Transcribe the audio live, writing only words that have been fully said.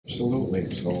Absolutely.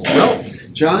 So, well,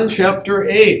 John chapter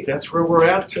 8, that's where we're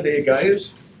at today,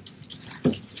 guys.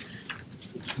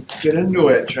 Let's get into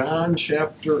it. John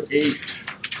chapter 8.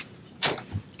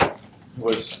 I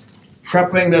was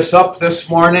prepping this up this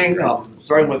morning,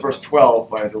 starting with verse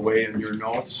 12, by the way, in your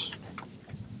notes.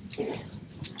 You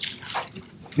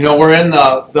know, we're in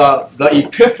the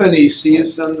Epiphany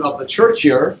season of the church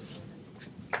year.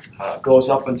 Goes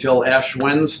up until Ash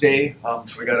Wednesday,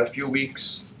 so we got a few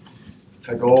weeks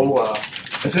to go.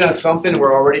 Isn't that something?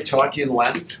 We're already talking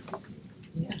Lent.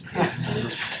 Yeah.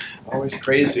 Always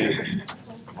crazy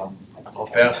how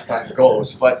fast time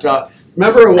goes. But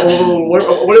remember,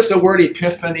 what does the word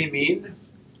epiphany mean?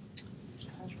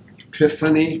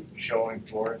 Epiphany? Showing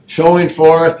forth. Showing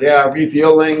forth, yeah,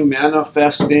 revealing,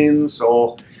 manifesting.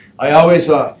 So I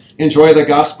always enjoy the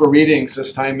gospel readings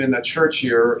this time in the church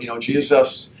year. You know,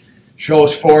 Jesus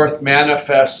shows forth,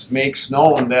 manifests, makes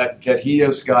known that he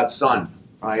is God's Son,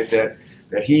 right? That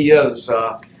he is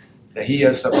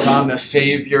the promised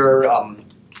Savior.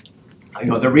 You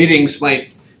know, the readings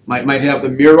might have the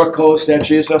miracles that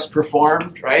Jesus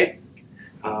performed, right?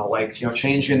 Like, you know,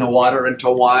 changing the water into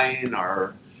wine,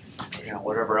 or you know,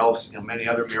 whatever else, you know, many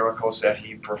other miracles that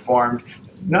he performed.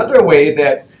 Another way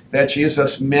that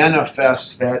Jesus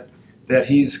manifests that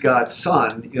he's God's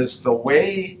Son is the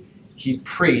way he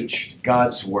preached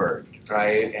God's word,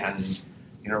 right? And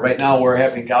you know, right now we're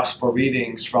having gospel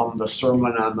readings from the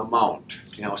Sermon on the Mount.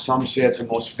 You know, some say it's the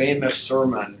most famous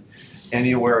sermon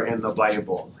anywhere in the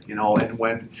Bible. You know, and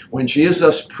when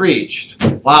Jesus preached,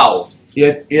 wow,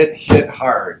 it hit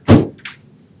hard,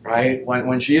 right?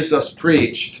 When Jesus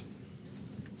preached,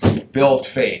 built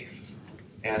faith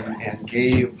and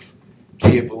gave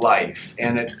life.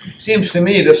 And it seems to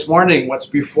me this morning what's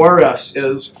before us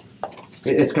is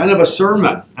it's kind of a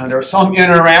sermon, and there's some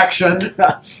interaction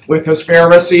with his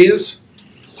Pharisees.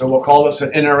 So we'll call this an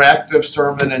interactive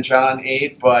sermon in John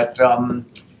 8, but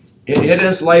it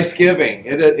is life-giving.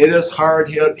 It is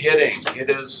hard-hitting.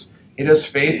 It is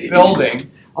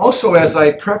faith-building. Also, as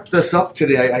I prepped this up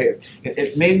today,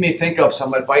 it made me think of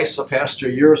some advice a pastor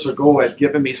years ago had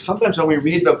given me. Sometimes when we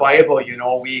read the Bible,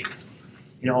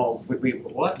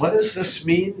 what does this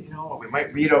mean? You know, we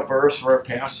might read a verse or a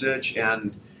passage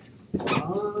and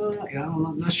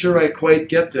I'm not sure I quite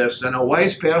get this. And a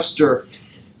wise pastor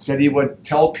said he would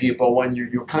tell people when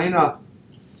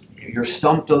you're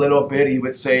stumped a little bit, he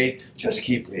would say, just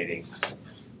keep reading.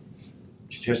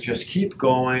 Just keep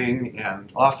going.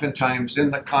 And oftentimes in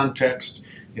the context,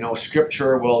 you know,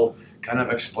 Scripture will kind of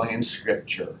explain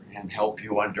Scripture and help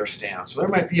you understand. So there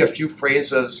might be a few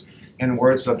phrases and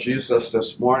words of Jesus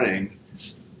this morning.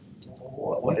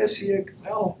 What is he?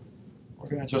 Well, we're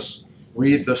going to just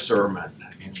read the sermon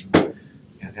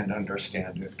and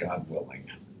understand it, God willing.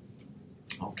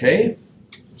 Okay,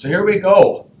 so here we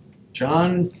go.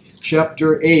 John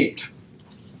chapter 8,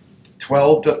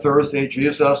 12 to Thursday.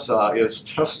 Jesus is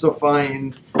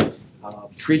testifying,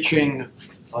 preaching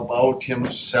about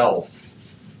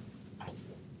himself.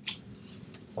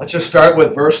 Let's just start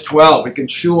with verse 12. We can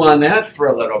chew on that for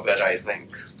a little bit, I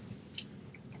think.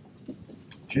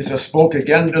 Jesus spoke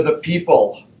again to the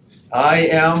people. I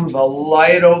am the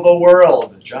light of the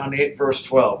world. John 8, verse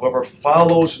 12. Whoever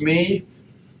follows me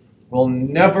will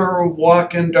never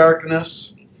walk in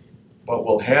darkness, but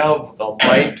will have the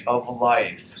light of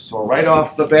life. So right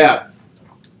off the bat,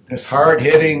 this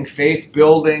hard-hitting,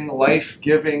 faith-building,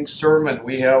 life-giving sermon,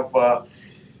 we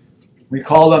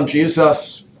call them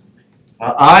Jesus'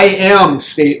 I am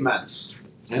statements.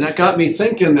 And that got me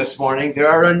thinking this morning. There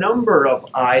are a number of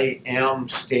I am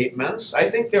statements. I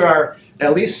think there are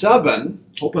at least 7.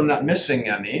 Hope I'm not missing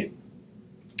any.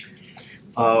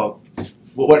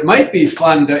 What might be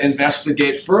fun to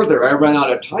investigate further, I ran out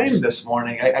of time this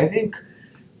morning. I think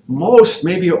most,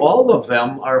 maybe all of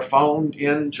them are found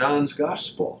in John's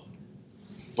Gospel.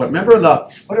 But remember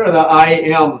what are the I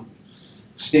am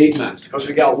statements? Because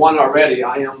we got one already.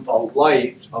 I am the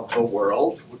light of the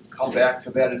world. We'll come back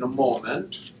to that in a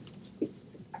moment.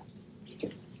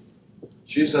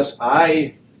 Jesus,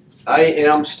 I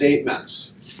am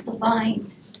statements. The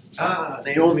vine.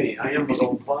 Naomi, I am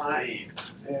the vine.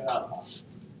 Yeah.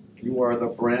 You are the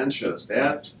branches.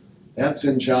 That's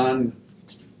in John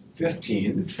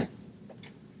 15.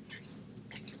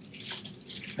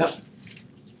 Yep.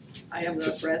 I am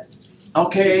the bread.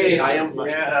 Okay, I am,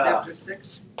 Chapter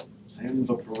 6. I am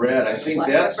the bread. I think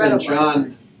Like that's bread in of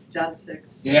John. John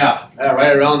 6. Yeah,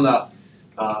 right around the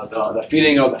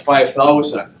feeding of the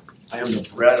 5,000. I am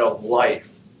the bread of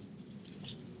life.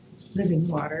 Living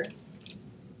water.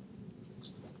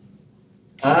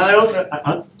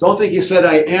 I don't think he said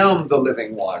I am the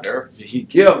living water. He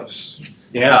gives.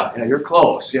 Yeah, you're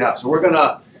close. Yeah, so we're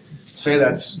gonna say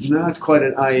that's not quite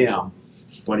an I am,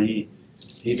 but he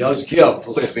does give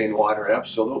living water.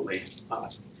 Absolutely. I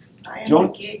am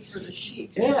Don't- the gate for the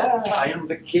sheep. Yeah, I am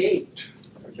the gate.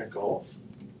 There you go.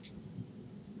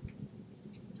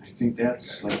 I think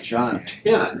that's like John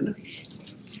 10.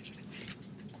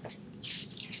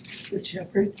 Good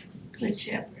shepherd. Good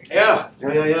shepherd. Yeah.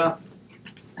 Yeah,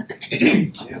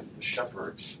 the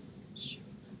shepherd.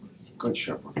 Good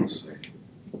shepherd, let's say.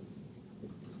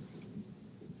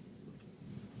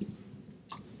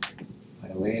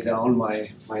 I lay down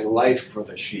my life for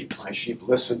the sheep. My sheep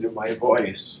listen to my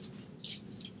voice.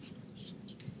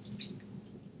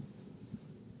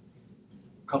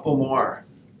 Couple more.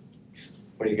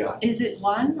 What do you got? Is it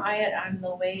one? I'm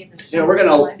the way. The Yeah, we're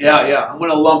gonna, I'm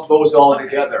gonna lump those all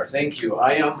together. Thank you.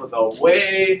 I am the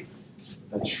way,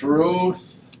 the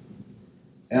truth,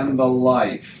 and the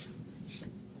life.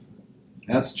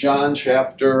 That's John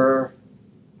chapter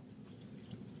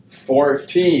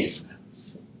 14.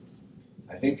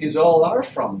 I think these all are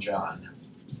from John.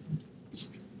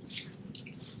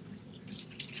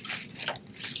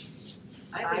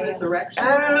 I am resurrection.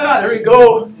 There we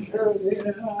go.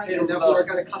 I didn't know if we were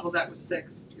gonna couple that with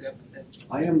 6.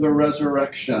 I am the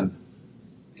resurrection.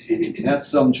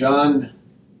 That's John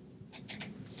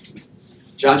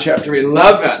chapter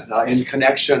 11 in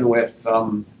connection with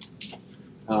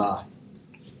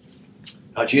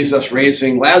Jesus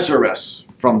raising Lazarus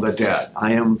from the dead.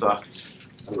 I am the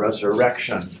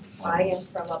resurrection. I am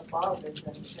from above is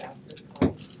in chapter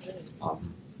 23,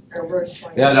 or verse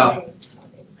 23. Yeah, no.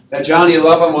 That John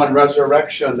 11 on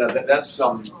resurrection, that's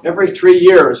every 3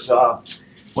 years.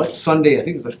 What Sunday? I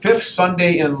think it's the 5th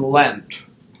Sunday in Lent.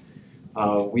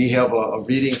 We have a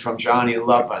reading from John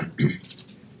 11.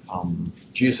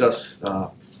 Jesus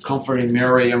comforting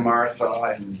Mary and Martha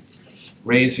and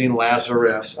raising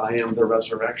Lazarus. I am the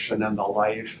resurrection and the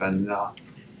life. And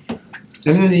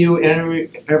didn't you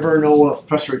ever know of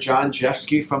Professor John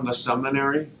Jeske from the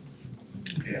seminary?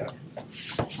 Yeah.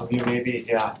 Some of you maybe,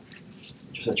 yeah.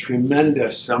 Just a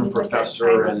tremendous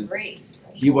professor, and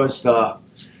he was the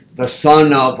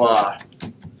son of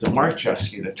Mark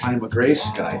Jeske, the Time of Grace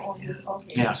guy.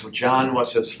 Okay. Yeah, so John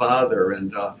was his father,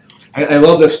 and I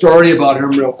love the story about him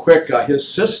real quick. His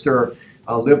sister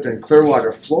lived in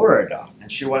Clearwater, Florida,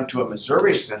 and she went to a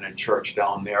Missouri Synod church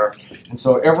down there. And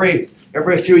so every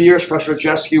few years, Professor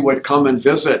Jeske would come and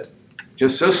visit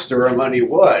his sister, and when he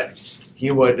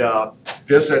would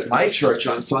visit my church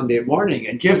on Sunday morning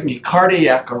and give me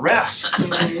cardiac arrest.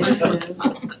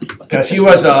 Because he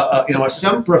was a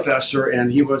sem professor,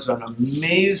 and he was an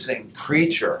amazing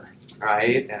preacher,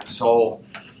 right? And so,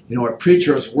 a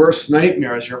preacher's worst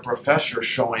nightmare is your professor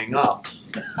showing up.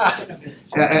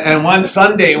 And one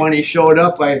Sunday when he showed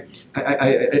up,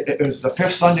 it was the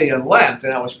 5th Sunday in Lent,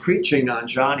 and I was preaching on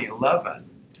John 11,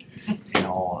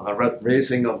 the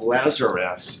raising of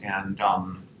Lazarus, and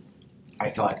I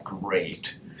thought,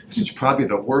 great. This is probably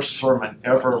the worst sermon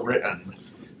ever written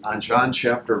on John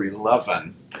chapter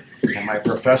 11. And my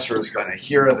professor is going to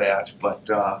hear that, but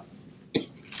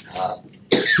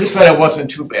he said it wasn't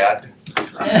too bad.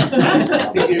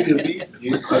 They gave you a B.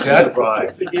 What's that?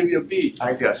 Right. They gave you a B.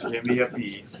 I guess, give me a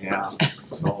B, yeah.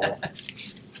 So,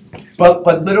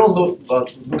 but little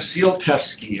Lucille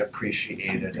Teskey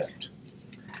appreciated it.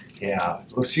 Yeah,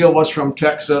 Lucille was from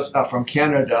from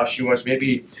Canada. She was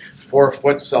maybe 4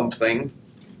 foot something,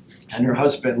 and her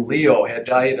husband Leo had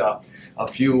died a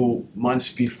few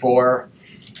months before,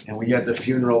 and we had the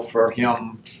funeral for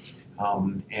him.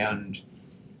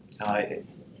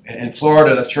 In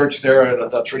Florida, the church there,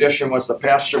 the tradition was the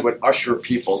pastor would usher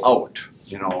people out,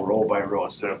 row by row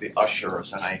instead of the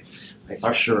ushers. And I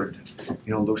ushered,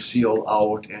 Lucille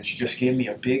out, and she just gave me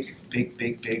a big, big,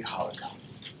 big, big hug.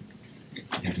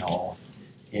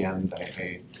 And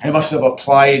I must have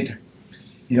applied,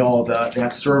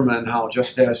 that sermon, how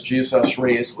just as Jesus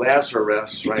raised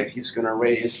Lazarus, right, he's going to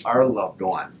raise our loved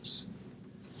ones,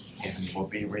 and we'll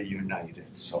be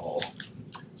reunited. So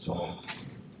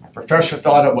my professor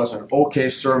thought it was an okay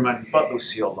sermon, but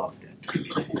Lucille loved it.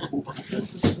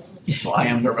 So I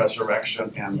am the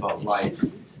resurrection and the life.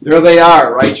 There they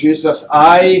are, right? Jesus,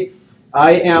 I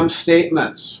am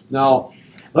statements. Now,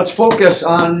 let's focus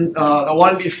on the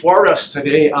one before us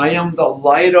today. I am the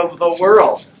light of the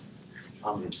world.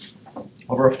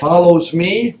 Whoever follows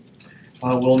me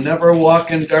will never walk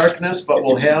in darkness, but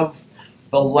will have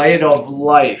the light of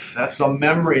life. That's a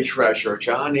memory treasure.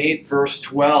 John 8, verse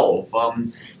 12.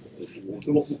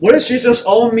 What does Jesus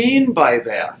all mean by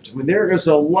that? I mean, there is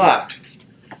a lot.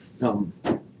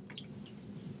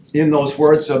 in those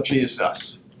words of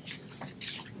Jesus?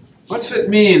 What's it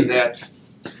mean that,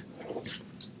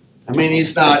 I mean,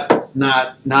 he's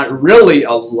not really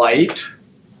a light.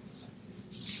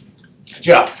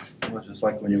 Jeff. Well, just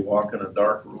like when you walk in a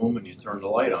dark room and you turn the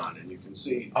light on and you can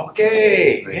see.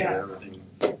 Okay, Make yeah. everything.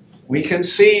 We can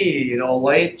see, you know,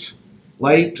 light,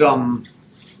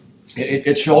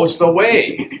 it shows the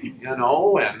way, you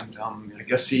know, and I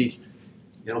guess he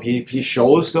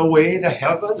shows the way to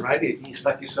heaven, right? He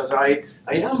says, I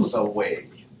am the way.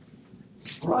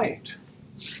 Right.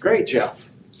 Great, Jeff.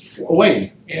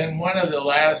 Wayne. In one of the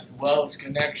last Wells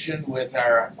Connection with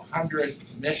our 100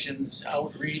 missions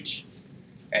outreach,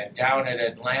 and down at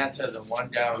Atlanta, the one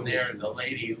down there, the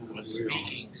lady who was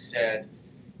speaking said,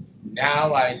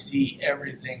 "Now I see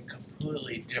everything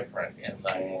completely different in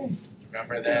life."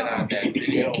 Remember that on that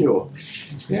video? Thank you.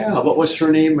 Yeah, what was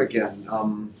her name again?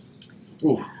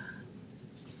 Well,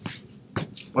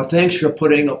 thanks for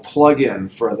putting a plug in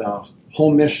for the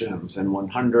home missions and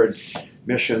 100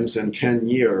 missions in 10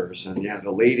 years. And yeah,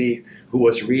 the lady who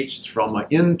was reached from an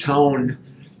in-town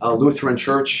Lutheran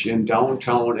church in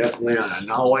downtown Atlanta.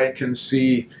 Now I can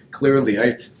see clearly.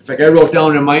 In fact, I wrote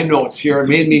down in my notes here, it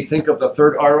made me think of the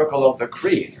third article of the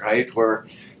Creed, right? Where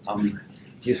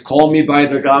he's called me by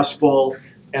the gospel,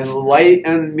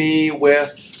 enlighten me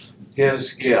with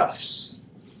his gifts,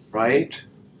 right?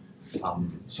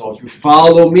 So if you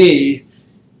follow me,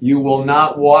 you will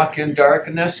not walk in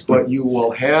darkness, but you will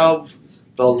have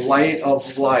the light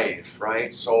of life,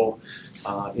 right? So,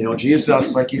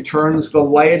 Jesus, like he turns the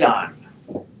light on.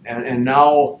 And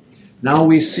now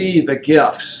we see the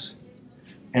gifts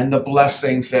and the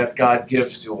blessings that God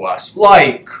gives to us,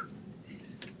 like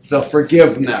the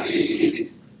forgiveness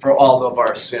for all of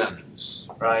our sins,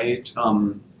 right?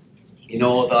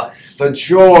 The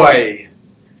joy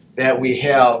that we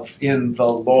have in the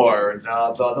Lord,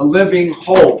 the living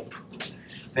hope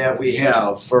that we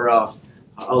have for a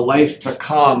life to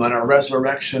come and a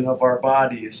resurrection of our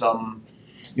bodies,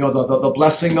 the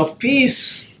blessing of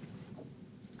peace,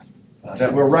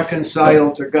 that we're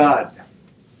reconciled to God.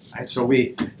 Right? So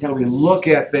we look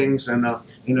at things in a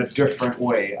different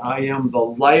way. I am the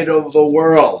light of the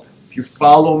world. If you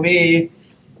follow me,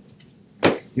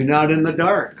 you're not in the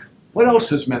dark. What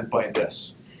else is meant by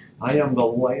this? I am the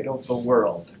light of the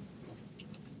world.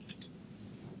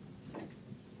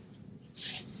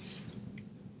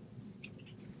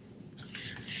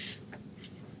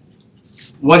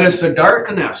 What is the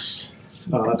darkness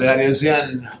that is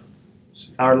in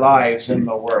our lives in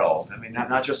the world? I mean,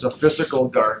 not just a physical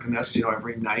darkness.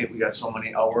 Every night we got so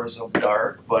many hours of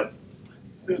dark, but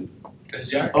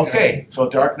okay. So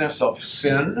darkness of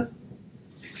sin.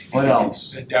 What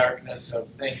else? The darkness of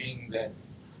thinking that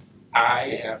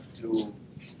I have to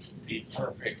be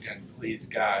perfect and please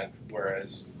God,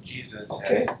 whereas Jesus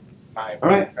has my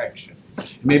perfection.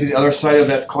 Maybe the other side of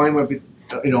that coin would be,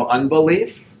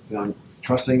 unbelief.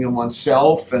 Trusting in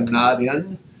oneself and not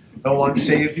in the one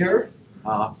Savior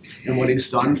and what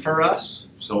He's done for us.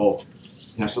 So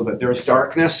that there's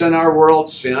darkness in our world,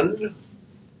 sin,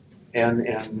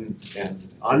 and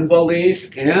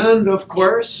unbelief, and of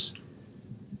course,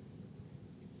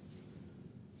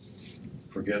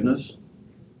 Forgiveness.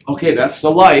 Okay, that's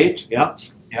the light. Yeah.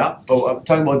 But I'm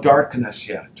talking about darkness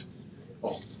yet.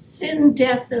 Sin,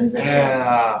 death, and the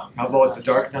Yeah. How about the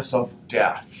darkness of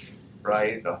death?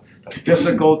 Right. The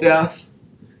physical death.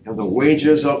 The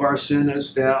wages of our sin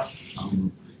is death.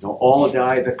 All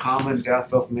die the common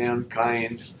death of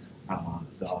mankind.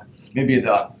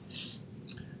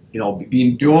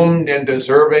 Being doomed and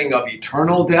deserving of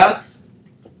eternal death.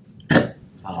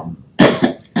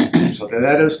 So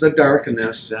that is the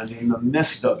darkness, and in the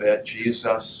midst of it,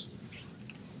 Jesus,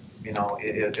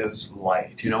 it is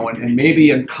light. And maybe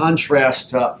in contrast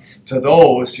to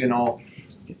those,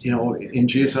 in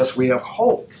Jesus we have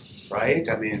hope, right?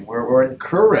 I mean, we're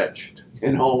encouraged.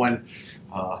 When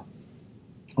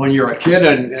you're a kid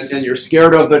and you're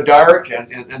scared of the dark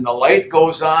and the light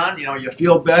goes on, you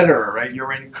feel better, right?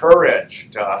 You're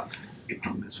encouraged.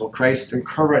 So Christ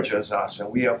encourages us, and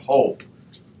we have hope.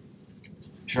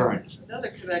 Sharon. Another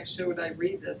connection when I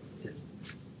read this is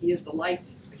He is the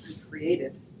light, but He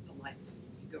created the light.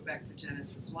 You go back to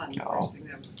Genesis 1, the first thing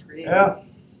that was created. Yeah.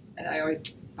 And I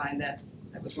always find that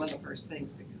was one of the first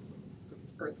things because the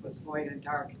earth was void and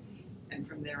dark. And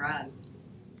from there on,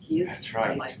 He is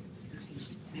the light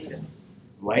because He made it.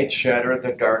 Light shattered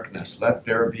the darkness. Let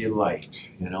there be light.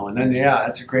 And then,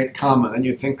 that's a great comment. Then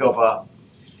you think of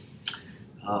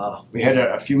we had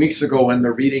a few weeks ago in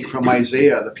the reading from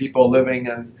Isaiah, the people living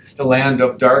in the land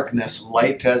of darkness,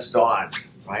 light has dawned,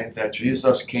 right? That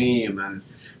Jesus came and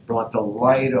brought the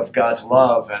light of God's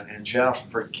love and Jeff,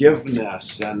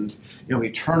 forgiveness and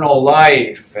eternal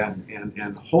life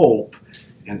and hope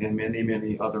and many,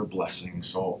 many other blessings.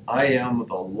 So I am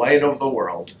the light of the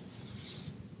world.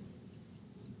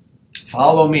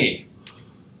 Follow me.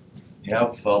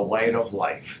 Have the light of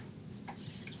life.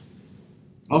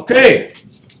 Okay.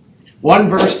 One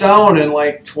verse down and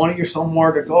like 20 or some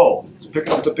more to go. Let's pick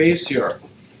up the pace here.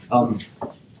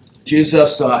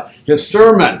 Jesus, his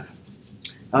sermon,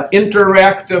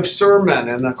 interactive sermon.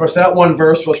 And of course that one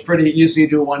verse was pretty easy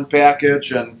to one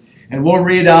package. And we'll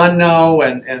read on now.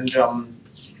 And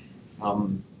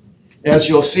as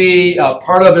you'll see,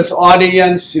 part of his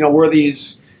audience, were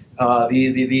these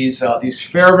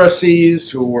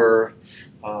Pharisees who were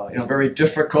very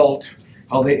difficult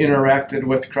how they interacted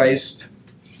with Christ.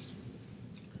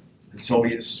 And so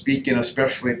he is speaking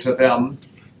especially to them.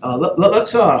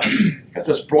 Let's get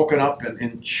this broken up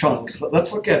in chunks.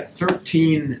 Let's look at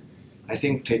 13, I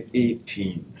think, to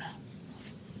 18.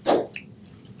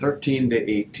 13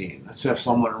 to 18. Let's have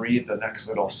someone read the next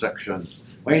little section.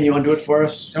 Wayne, you want to do it for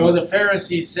us? So the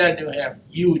Pharisees said to him,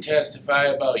 "You testify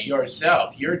about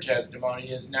yourself. Your testimony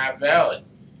is not valid.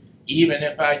 Even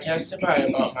if I testify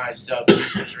about myself,"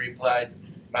 Jesus replied,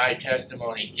 "my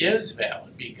testimony is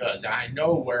valid because I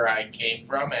know where I came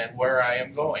from and where I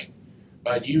am going.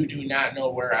 But you do not know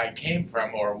where I came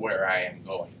from or where I am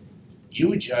going.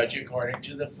 You judge according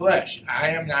to the flesh. I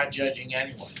am not judging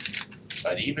anyone.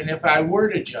 But even if I were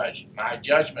to judge, my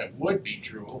judgment would be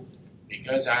true,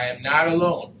 because I am not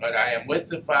alone, but I am with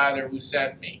the Father who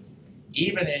sent me.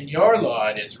 Even in your law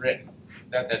it is written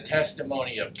that the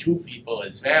testimony of two people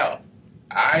is valid.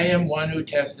 I am one who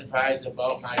testifies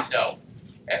about myself,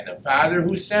 and the Father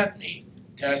who sent me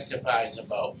testifies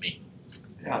about me."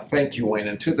 Yeah, thank you, Wayne.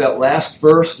 And to that last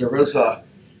verse, there is a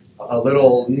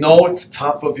little note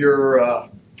top of your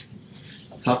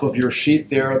sheet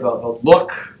there. The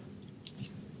look,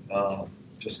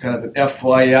 just kind of an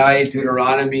FYI,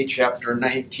 Deuteronomy chapter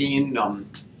 19, and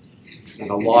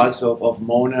the laws of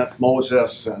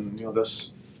Moses, and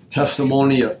this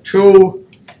testimony of two.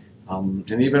 And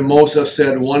even Moses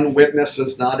said one witness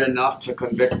is not enough to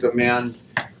convict a man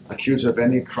accused of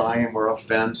any crime or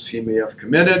offense he may have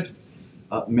committed.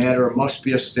 Matter must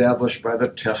be established by the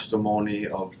testimony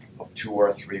of two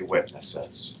or three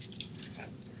witnesses.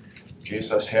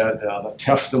 Jesus had the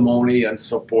testimony and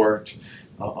support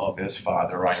of his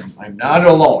Father. I'm not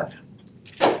alone.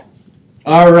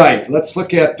 All right, let's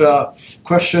look at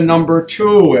question number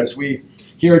 2 as we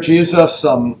hear Jesus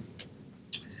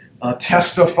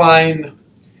testifying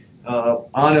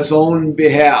on his own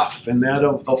behalf and that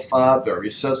of the Father. He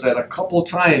says that a couple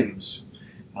times.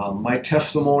 My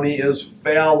testimony is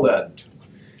valid.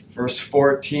 Verse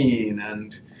 14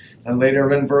 and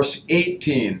later in verse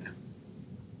 18.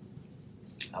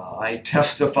 I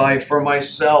testify for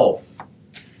myself.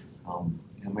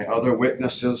 And my other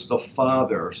witness is the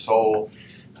Father. So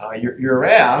you're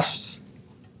asked,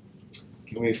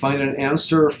 can we find an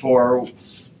answer for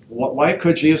why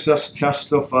could Jesus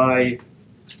testify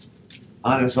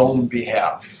on his own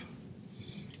behalf?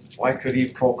 Why could he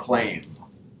proclaim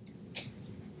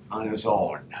on his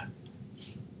own?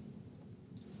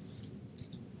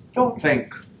 Don't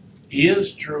think. He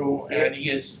is true, and he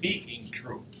is speaking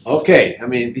truth. Okay,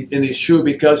 and he's true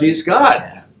because he's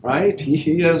God, right?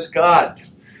 He is God.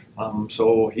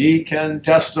 So he can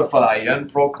testify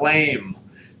and proclaim.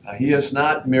 He is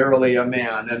not merely a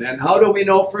man. And how do we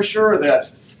know for sure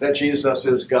that Jesus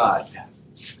is God?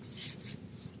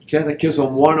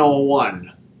 Catechism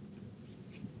 101.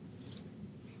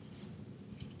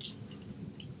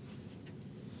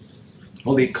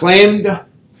 Well, he claimed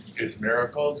His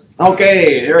miracles.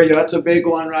 Okay, there you go. That's a big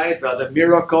one, right? The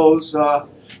miracles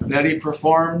that he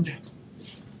performed.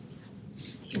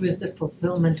 It was the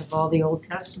fulfillment of all the Old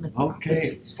Testament Okay,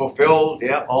 prophecies. fulfilled,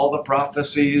 yeah, all the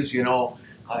prophecies,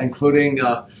 including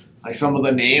some of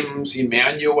the names,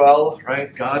 Emmanuel,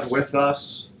 right? God with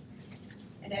us.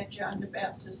 And at John the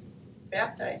Baptist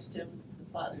baptized him, the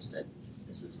Father said,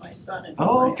 "This is my son." And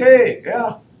Oh, okay,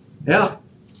 yeah.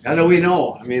 How do we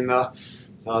know?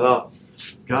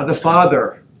 God the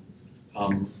Father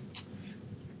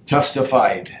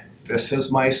testified, "This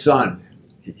is my son."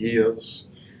 He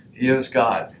is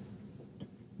God.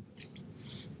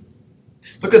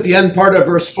 Look at the end part of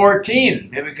verse 14.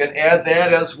 Maybe we can add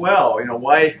that as well.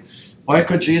 Why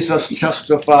could Jesus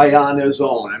testify on his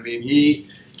own? He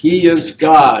is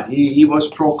God. He was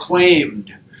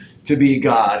proclaimed to be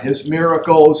God. His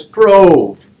miracles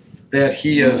prove that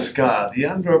he is God. The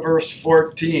end of verse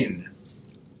 14.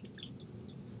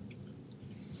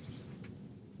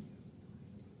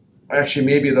 Actually,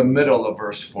 maybe the middle of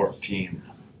verse 14.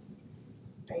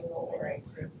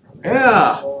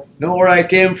 Yeah. Know where I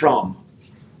came from.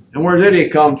 And where did he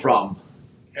come from?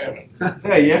 Heaven.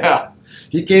 Yeah.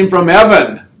 He came from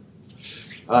heaven.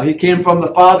 He came from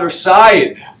the Father's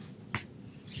side.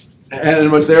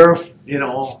 And was there, you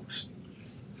know,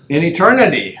 in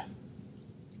eternity.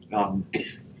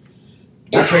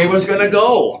 That's where he was going to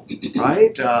go,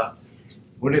 right?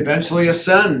 Would eventually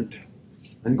ascend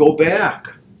and go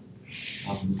back.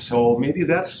 So maybe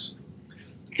that's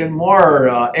again more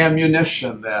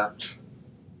ammunition that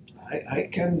I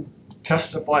can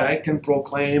testify, I can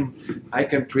proclaim, I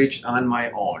can preach on my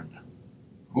own.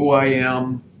 Who I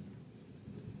am,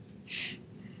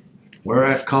 where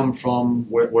I've come from,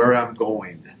 where I'm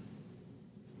going.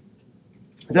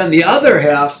 Then the other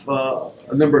half,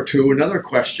 number 2, another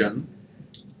question.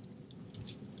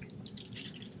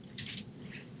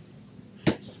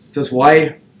 It says,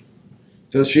 why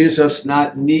does Jesus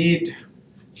not need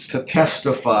to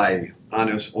testify on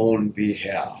his own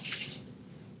behalf?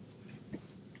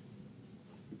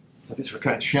 These were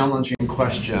kind of challenging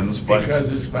questions, but Because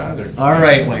his Father. all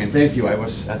right, Wayne, thank you.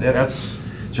 That's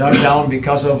jotted down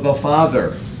because of the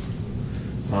Father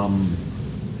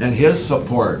and his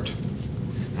support.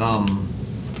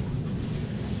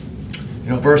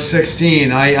 Verse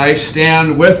 16, I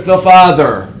stand with the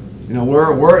Father.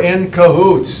 We're in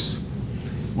cahoots.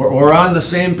 We're on the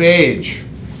same page.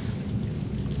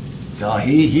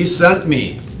 He sent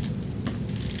me.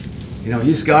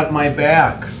 He's got my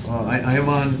back. I am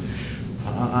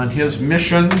on his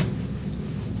mission.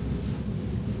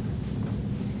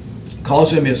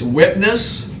 Calls him his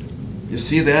witness. You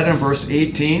see that in verse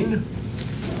 18?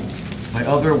 My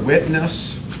other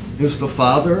witness is the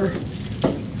Father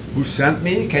who sent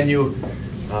me. Can you,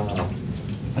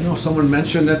 I know someone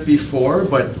mentioned it before,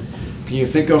 but can you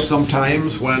think of some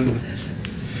times when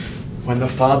the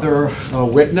Father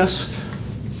witnessed?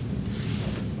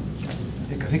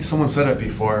 I think someone said it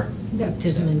before.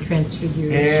 Baptism and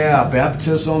transfiguration. Yeah,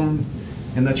 baptism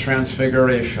and the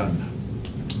transfiguration.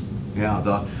 Yeah,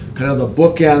 the kind of the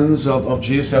bookends of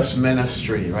Jesus'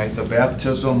 ministry, right? The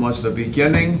baptism was the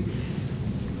beginning.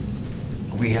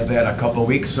 We had that a couple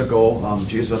weeks ago,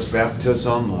 Jesus'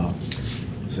 baptism.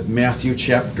 Is it Matthew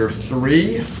chapter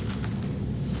 3?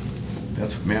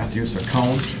 That's Matthew's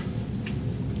account.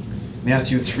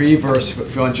 Matthew 3 verse,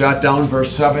 if you want to jot down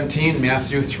verse 17,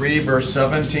 Matthew 3 verse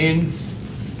 17.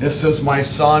 This is my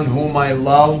Son whom I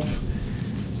love.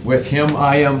 With him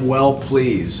I am well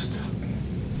pleased.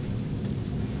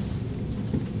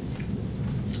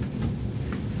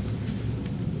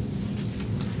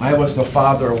 Why was the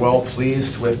Father well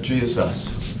pleased with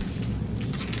Jesus?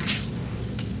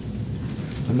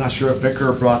 I'm not sure if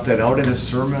Vicar brought that out in his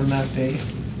sermon that day.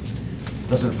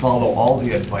 Doesn't follow all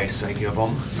the advice I give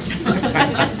him.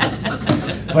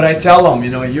 But I tell him,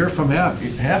 you're from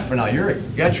half now. You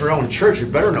got your own church. You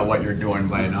better know what you're doing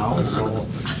by now. So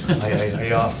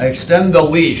I extend the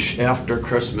leash after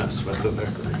Christmas with the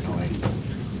Vicar.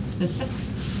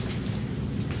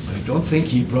 I don't think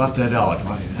he brought that out.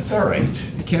 That's all right.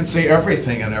 You can't say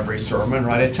everything in every sermon,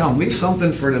 right? I tell him, leave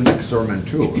something for the next sermon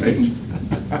too, right?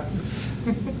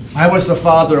 Why was the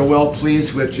Father well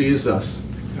pleased with Jesus?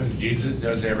 Because Jesus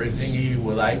does everything he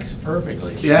likes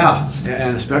perfectly. Yeah,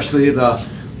 and especially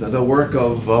the work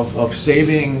of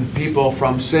saving people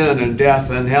from sin and death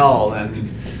and hell. And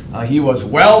he was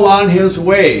well on his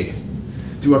way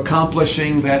to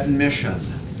accomplishing that mission.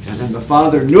 And then the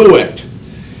Father knew it,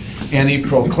 and he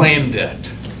proclaimed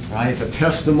it, right? The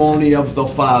testimony of the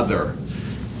Father.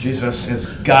 Jesus has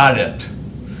got it,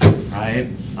 right?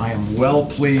 I am well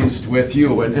pleased with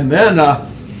you. And then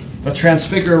the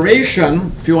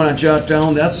transfiguration, if you want to jot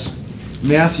down, that's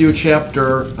Matthew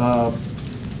chapter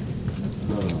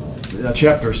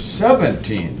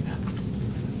 17.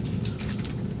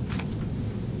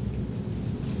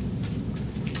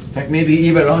 In fact, maybe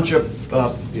even, don't you,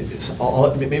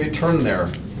 maybe turn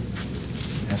there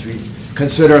as we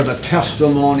consider the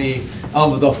testimony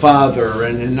of the Father.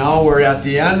 And now we're at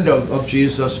the end of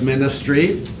Jesus'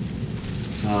 ministry.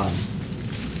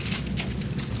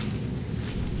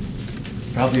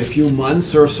 Probably a few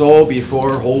months or so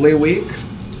before Holy Week.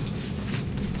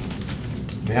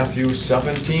 Matthew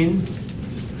 17.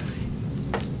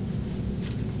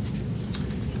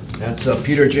 That's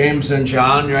Peter, James, and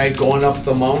John, right, going up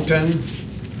the mountain.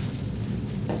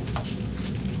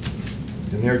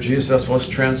 And there Jesus was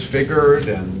transfigured,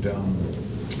 and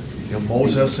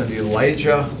Moses and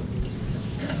Elijah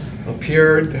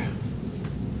appeared.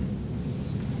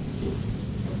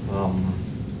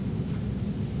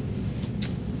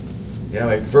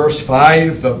 Like verse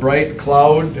 5, the bright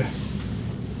cloud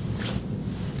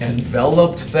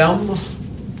enveloped them.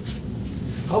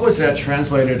 How was that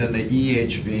translated in the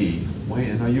EHV? Wait,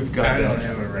 I know you've got I don't that.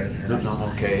 have it right here.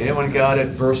 No, okay, anyone got it,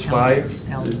 verse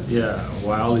 5? Yeah,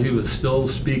 while he was still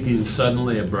speaking,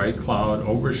 suddenly a bright cloud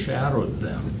overshadowed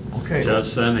them. Okay,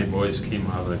 Just then a voice came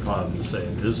out of the cloud and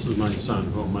said, "This is my son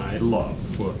whom I love.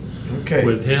 okay.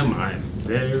 With him I am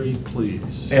very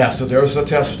pleased." Yeah, so there's a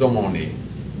testimony.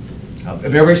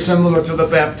 Very similar to the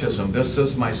baptism. This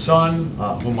is my son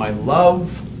whom I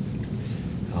love.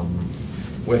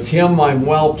 With him I'm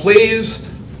well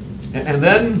pleased. And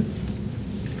then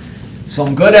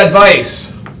some good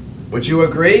advice. Would you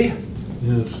agree?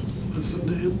 Yes. Listen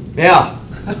to him. Yeah,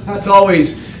 that's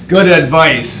always good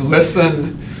advice.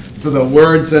 Listen to the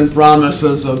words and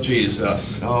promises of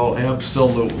Jesus. Oh,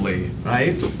 absolutely,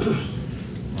 right?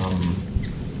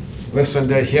 Listen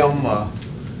to him,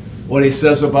 what he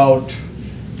says about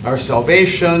our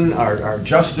salvation, our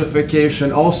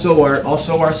justification, also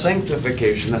our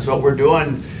sanctification. That's what we're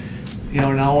doing,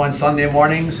 now on Sunday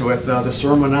mornings with the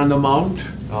Sermon on the Mount.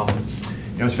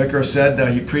 As Vicar said,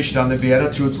 he preached on the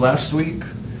Beatitudes last week.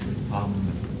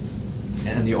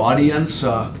 And the audience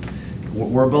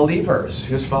were believers,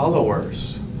 his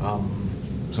followers.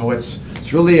 So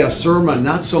it's really a sermon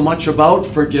not so much about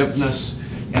forgiveness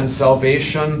and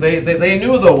salvation. They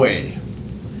knew the way.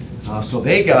 So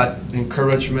they got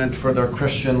encouragement for their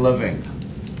Christian living.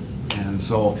 And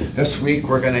so this week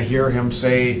we're going to hear him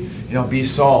say, be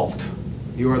salt.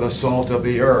 You are the salt of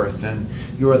the earth, and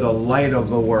you are the light of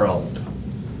the world.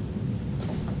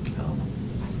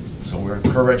 So we're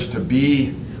encouraged to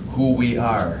be who we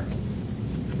are.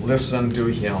 Listen to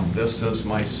him. This is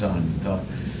my son. The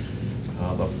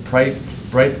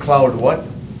bright cloud, what?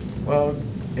 Well,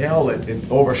 Al,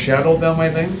 it overshadowed them, I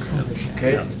think.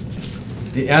 Okay. Yeah.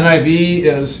 The NIV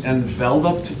is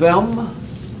enveloped them.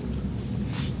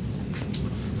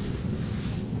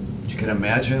 You can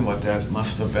imagine what that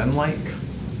must have been like.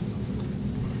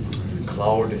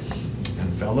 Cloud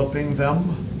enveloping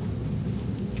them.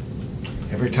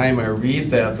 Every time I read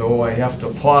that, though, I have to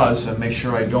pause and make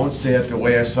sure I don't say it the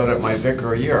way I said it my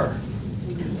vicar year.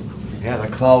 Yeah, the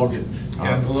cloud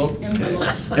envelope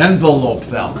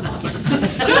them.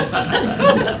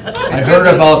 I heard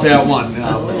about that one.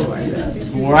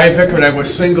 Where I vicared, I was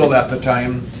single at the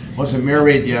time, wasn't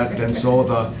married yet, and so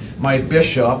my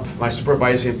bishop, my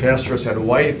supervising pastor, said,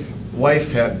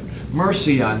 wife had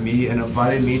mercy on me and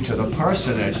invited me to the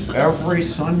parsonage every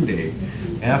Sunday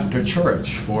after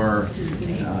church for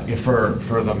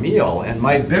the meal. And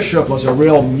my bishop was a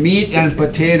real meat and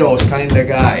potatoes kind of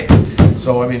guy.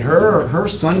 So I mean, her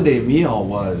Sunday meal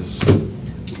was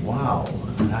wow.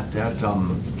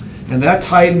 And that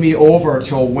tied me over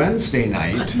till Wednesday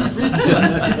night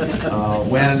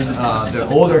when the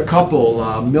older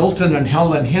couple, Milton and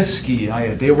Helen Hiskey,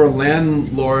 they were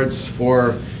landlords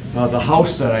for the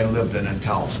house that I lived in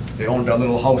town. They owned a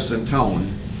little house in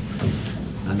town.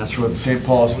 And that's where St.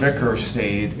 Paul's vicar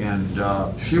stayed.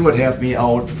 And she would have me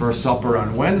out for supper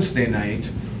on Wednesday night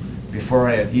before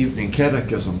I had evening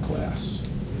catechism class,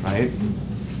 right?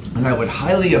 And I would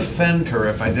highly offend her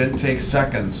if I didn't take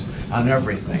seconds on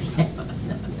everything.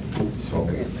 So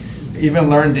I even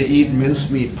learned to eat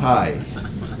mincemeat pie.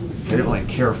 I didn't really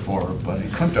care for her, but I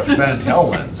couldn't offend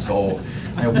Helen, so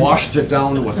I washed it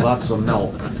down with lots of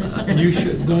milk. You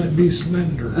should not be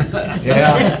slender.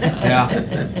 Yeah.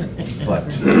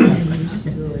 But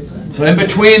so in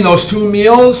between those two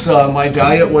meals, my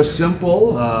diet was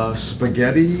simple: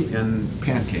 spaghetti and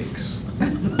pancakes.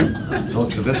 So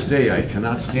to this day, I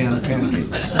cannot stand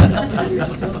pancakes.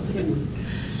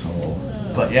 So,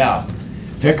 but yeah,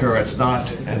 Vicar, it's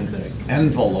not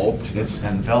enveloped; it's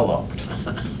enveloped.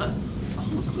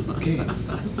 Okay.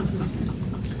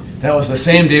 That was the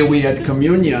same day we had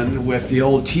communion with the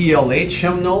old TLH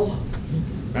hymnal.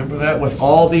 Remember that? With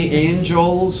all the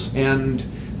angels and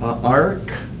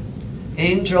archangels,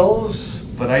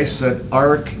 but I said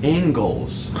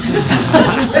archangels.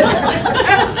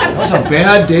 That was a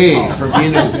bad day for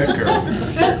being a vicar.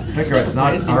 Vicar, it's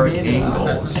not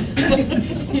archangels.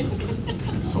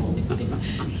 So,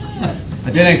 I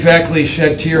didn't exactly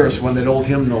shed tears when that old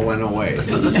hymnal went away.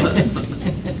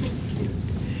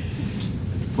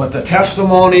 But the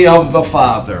testimony of the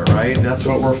Father, right? That's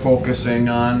what we're focusing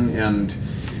on, and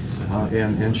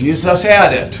Jesus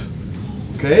had it.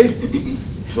 Okay?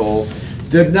 So,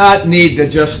 did not need to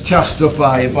just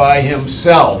testify by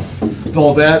himself,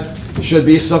 though that should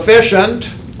be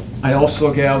sufficient. I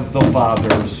also have the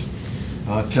Father's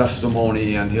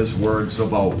testimony and his words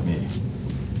about me.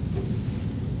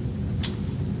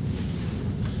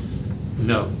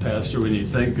 Pastor, when you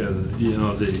think of,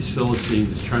 these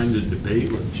Philistines trying to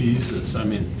debate with Jesus, I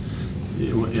mean,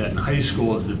 in high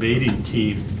school, a debating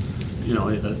team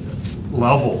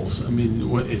levels. I mean,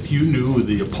 if you knew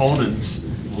the opponent's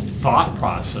thought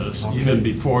process, even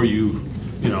before you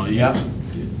Yep.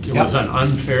 it was an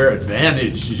unfair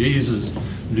advantage. Jesus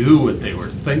knew what they were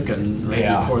thinking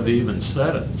before they even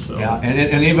said it. So. Yeah,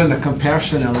 and even the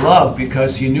compassion and love,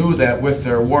 because he knew that with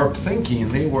their warped thinking,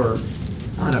 they were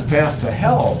on a path to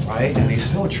hell, right? And he's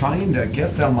still trying to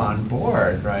get them on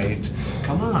board, right?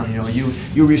 Come on,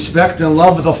 you respect and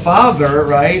love the Father,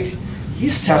 right?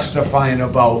 He's testifying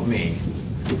about me.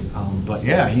 But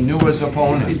yeah, he knew his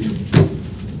opponent,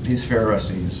 these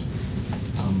Pharisees.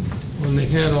 When they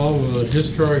had all the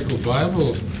historical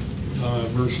Bible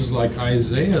verses like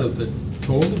Isaiah that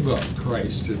told about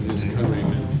Christ and his coming,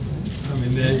 I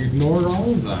mean, they ignored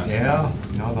all of that. Yeah,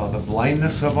 the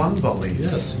blindness of unbelief.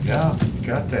 Yes. Yeah,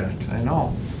 got that, I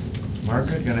know.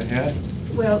 Margaret, gonna add?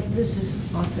 Well, this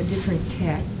is off a different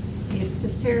tack. If the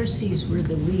Pharisees were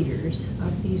the leaders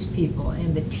of these people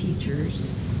and the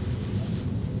teachers,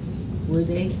 were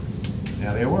they?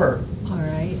 Yeah, they were. All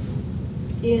right.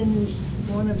 In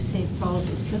one of St.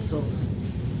 Paul's epistles,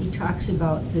 he talks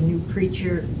about the new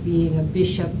preacher being a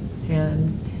bishop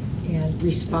and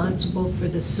responsible for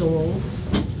the souls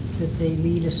that they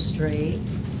lead astray.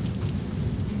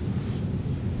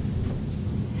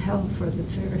 Hell for the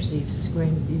Pharisees is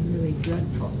going to be really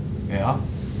dreadful. Yeah.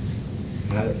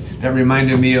 That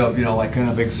reminded me of, like kind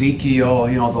of Ezekiel,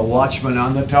 the watchman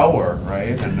on the tower,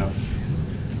 right? And if,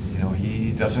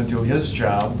 he doesn't do his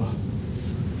job,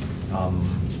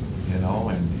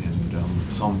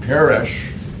 and some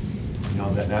perish,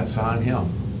 that's on him,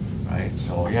 right?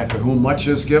 So, yeah, to whom much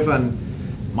is given,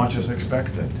 much is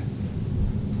expected,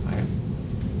 right?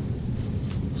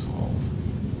 So,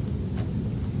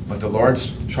 but the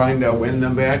Lord's trying to win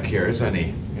them back here, isn't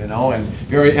he? And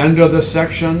very end of the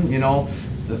section,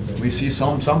 we see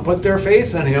some put their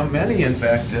faith in him, many in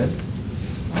fact did.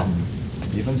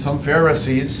 Even some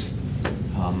Pharisees.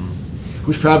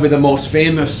 Who's probably the most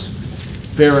famous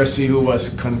Pharisee who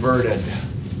was converted?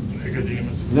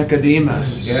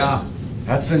 Nicodemus, yeah.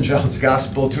 That's in John's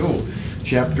Gospel too,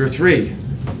 chapter 3,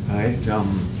 right?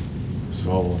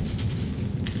 So,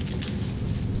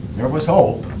 there was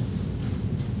hope.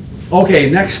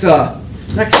 Okay, next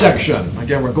section.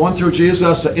 Again, we're going through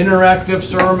Jesus' interactive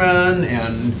sermon,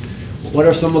 and what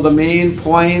are some of the main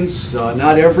points?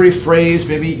 Not every phrase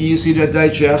may be easy to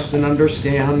digest and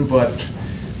understand, but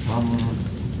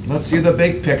let's see the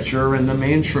big picture and the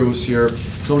main truths here.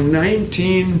 So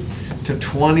 19 to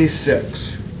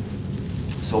 26.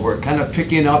 So we're kind of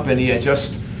picking up, and he had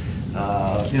just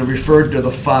referred to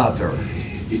the Father.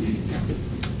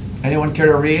 Anyone care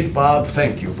to read? Bob?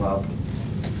 Thank you, Bob.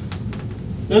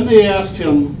 Then they asked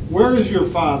him, "Where is your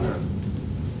Father?"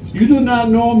 "You do not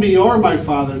know me or my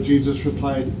Father," Jesus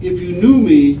replied. "If you knew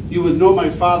me, you would know my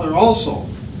Father also."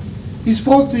 He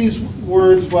spoke these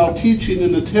words while teaching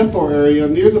in the temple area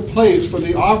near the place where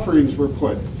the offerings were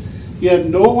put. Yet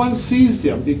no one seized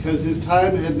him because his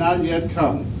time had not yet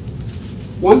come.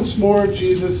 Once more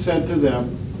Jesus said to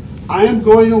them, "I am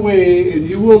going away, and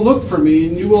you will look for me,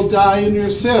 and you will die in your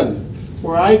sin.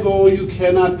 Where I go, you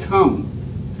cannot come."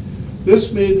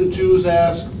 This made the Jews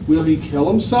ask, "Will he kill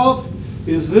himself?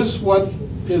 Is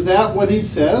that what he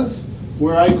says?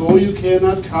 Where I go, you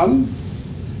cannot come?"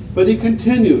 But he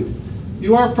continued,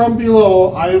 "You are from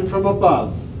below, I am from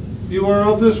above. You are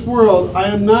of this world, I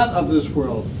am not of this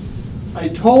world. I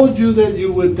told you that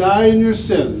you would die in your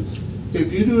sins.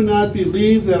 If you do not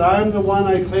believe that I am the one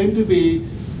I claim to be,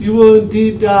 you will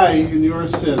indeed die in your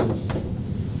sins."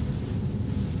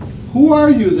 "Who are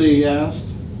you?" they asked.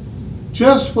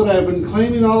 "Just what I've been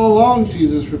claiming all along,"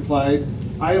 Jesus replied.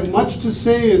 "I have much to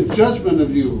say in judgment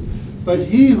of you, but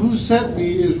he who sent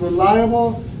me is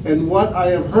reliable, and what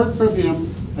I have heard from him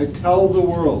I tell the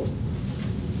world."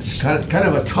 It's kind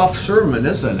of a tough sermon,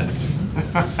 isn't it?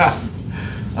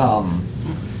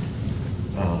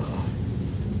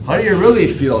 How do you really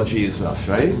feel, Jesus,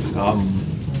 right?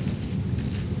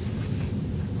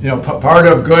 Part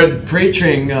of good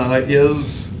preaching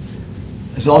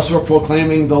is also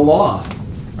proclaiming the law,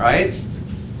 right?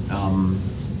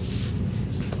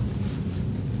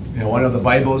 One of the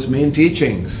Bible's main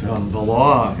teachings, the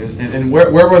law. And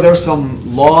where were there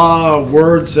some law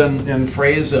words and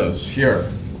phrases here?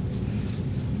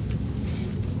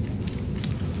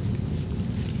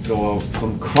 So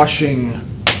some crushing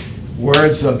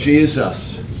words of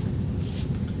Jesus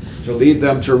to lead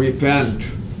them to repent.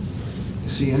 You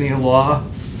see any law?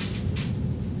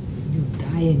 You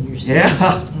die in your sin.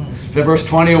 Yeah. So verse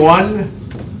 21,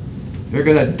 you're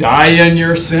going to die in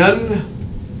your sin.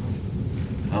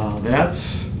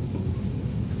 That's,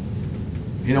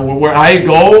 where I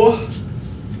go,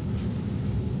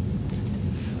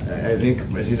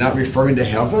 think, is he not referring to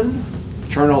heaven?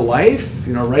 Eternal life?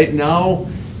 You know, right now,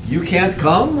 you can't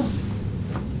come?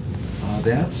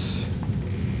 That's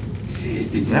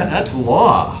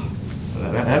law.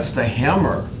 That's the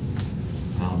hammer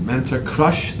meant to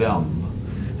crush them.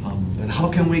 And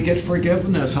how can we get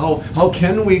forgiveness? How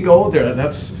can we go there?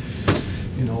 That's,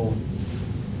 you know,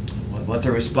 what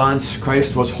the response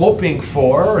Christ was hoping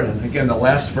for. And again, the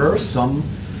last verse, some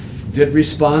did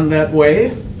respond that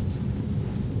way.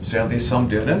 Sadly, some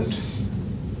didn't.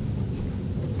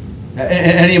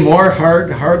 Any more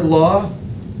hard law?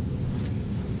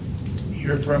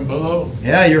 You're from below.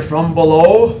 Yeah, you're from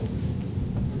below.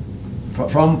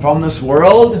 From this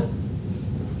world.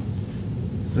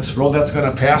 This world that's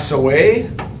going to pass away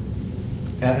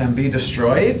and be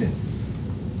destroyed.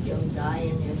 You'll die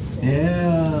in your sins.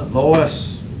 Yeah,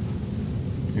 Lois,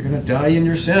 you're going to die in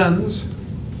your sins.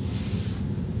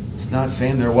 It's not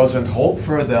saying there wasn't hope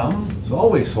for them. There's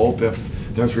always hope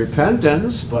if there's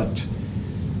repentance, but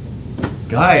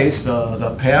guys,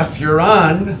 the path you're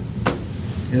on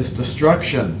is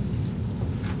destruction.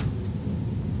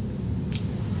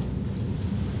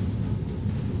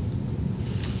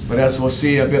 But as we'll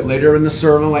see a bit later in the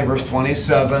sermon, like verse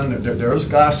 27, there's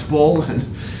gospel and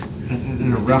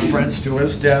a reference to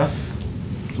his death.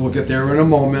 So we'll get there in a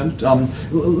moment.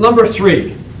 Number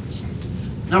three.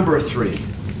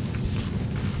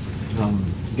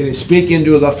 Again, speaking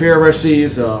to the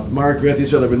Pharisees, Margaret,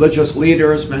 these are the religious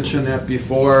leaders, mentioned that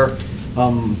before.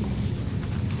 And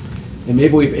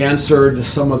maybe we've answered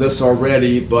some of this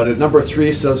already, but at number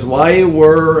 3 says, why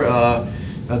were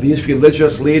these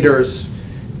religious leaders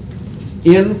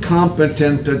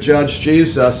incompetent to judge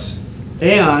Jesus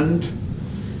and,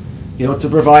 you know, to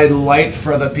provide light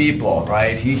for the people,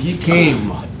 right? He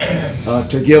came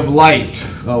to give light.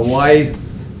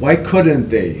 Why couldn't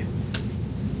they?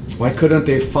 Why couldn't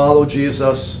they follow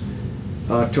Jesus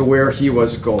to where he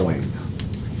was going?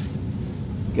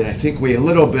 Again, I think we a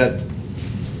little bit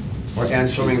are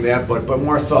answering that, but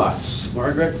more thoughts.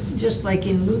 Margaret? Just like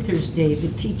in Luther's day, the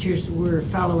teachers were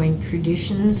following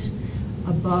traditions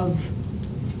above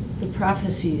the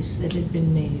prophecies that had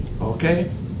been made. Okay.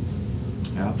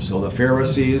 Yeah, so the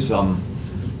Pharisees, you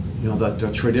know,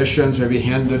 the traditions may be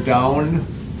handed down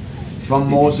from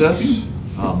Moses,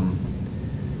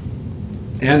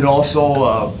 and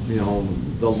also, you know,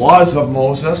 the laws of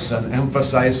Moses and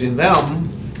emphasizing them,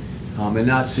 and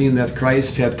not seeing that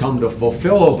Christ had come to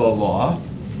fulfill the law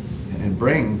and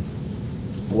bring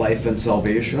life and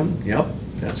salvation. Yep,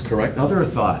 that's correct. Other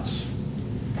thoughts?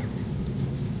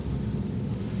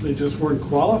 They just weren't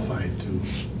qualified to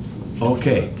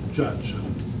judge.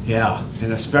 Yeah,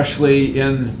 and especially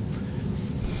in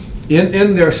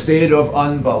their state of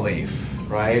unbelief,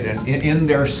 right? And in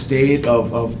their state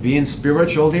of being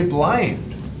spiritually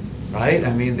blind, right?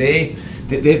 I mean, they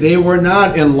were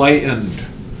not enlightened,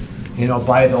 you know,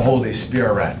 by the Holy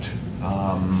Spirit.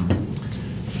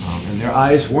 And their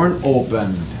eyes weren't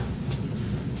opened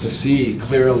to see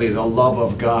clearly the love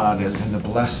of God and the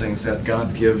blessings that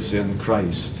God gives in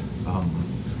Christ.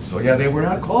 So yeah, they were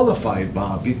not qualified,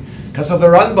 Bob, because of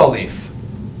their unbelief,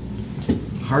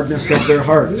 hardness of their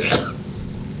hearts.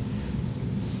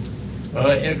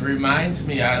 Well, it reminds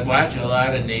me, I watch a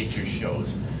lot of nature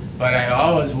shows, but I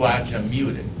always watch them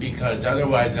muted, because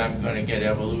otherwise I'm going to get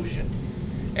evolution.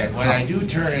 And when I do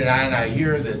turn it on, I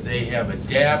hear that they have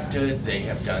adapted, they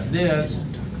have done this,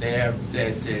 they're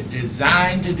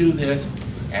designed to do this,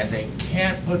 and they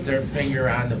can't put their finger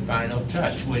on the final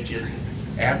touch, which is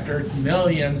after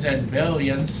millions and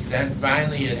billions, then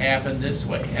finally it happened this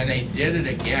way. And they did it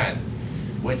again,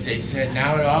 which they said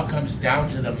now it all comes down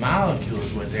to the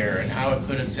molecules were there and how it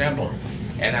could assemble.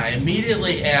 And I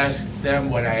immediately asked them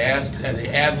what I asked at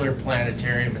the Adler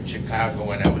Planetarium in Chicago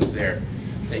when I was there.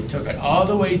 They took it all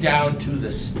the way down to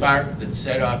the spark that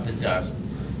set off the dust.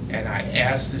 And I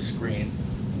asked the screen,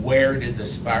 where did the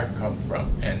spark come from?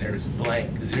 And there's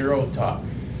blank, zero talk.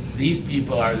 These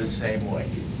people are the same way.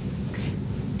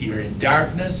 You're in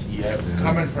darkness, you're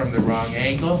coming from the wrong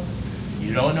angle,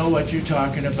 you don't know what you're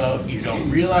talking about, you don't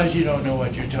realize you don't know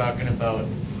what you're talking about,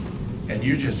 and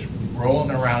you're just rolling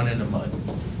around in the mud.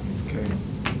 Okay.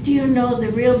 Do you know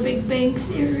the real Big Bang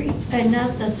Theory?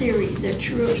 Not the theory, the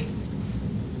truth.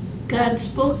 God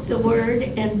spoke the word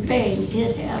and bang,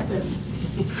 it happened.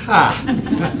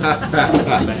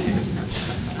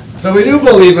 So we do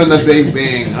believe in the Big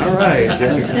Bang. All right.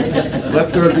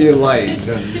 Let there be light.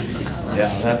 And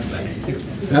yeah, that's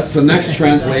the next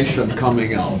translation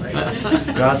coming out.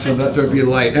 God said, let there be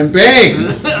light. And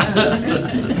bang!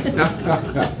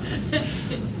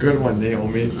 Good one,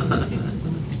 Naomi.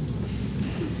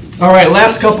 All right,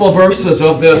 last couple of verses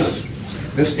of this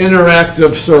this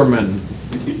interactive sermon.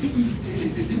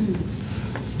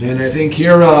 And I think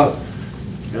here are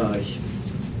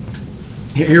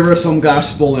some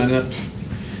gospel in it.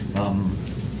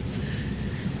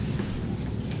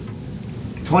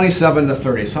 27 to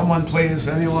 30. Someone please,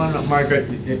 anyone? Margaret,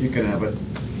 you can have it.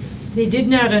 They did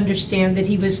not understand that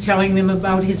he was telling them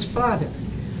about his Father.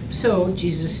 So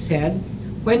Jesus said,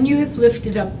 "When you have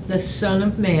lifted up the Son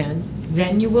of Man,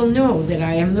 then you will know that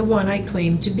I am the one I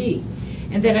claim to be,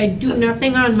 and that I do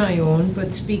nothing on my own,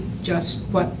 but speak just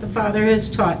what the Father has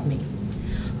taught me.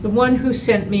 The one who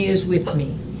sent me is with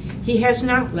me. He has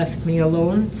not left me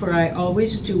alone, for I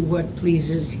always do what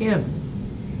pleases him."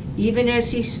 Even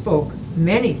as he spoke,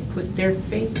 many put their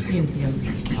faith in him.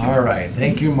 All right,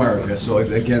 thank you, Margaret. So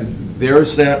again,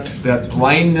 there's that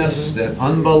blindness, that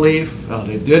unbelief.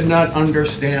 They did not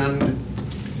understand.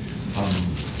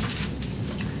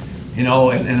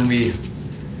 And we,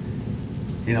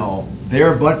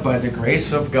 there but by the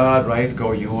grace of God, right,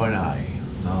 go you and I.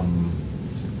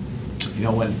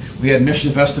 When we had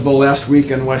Mission Festival last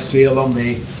week in West Salem,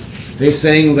 they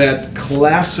sang that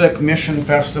classic Mission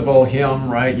Festival hymn,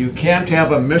 right? You can't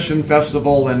have a Mission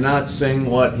Festival and not sing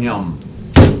what hymn?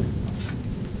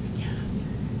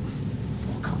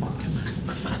 Oh, come on.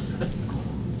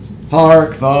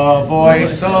 Hark the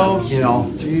voice of,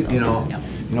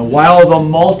 while the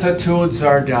multitudes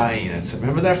are dying.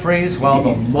 Remember that phrase? While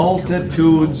the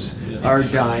multitudes are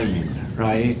dying,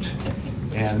 right?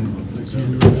 And,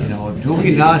 do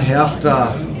we not have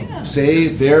to say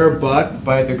there but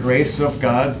by the grace of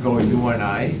God go you and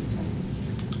I?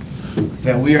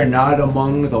 That we are not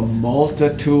among the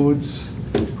multitudes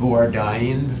who are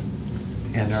dying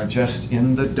and are just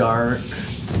in the dark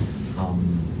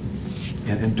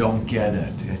and don't get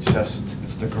it.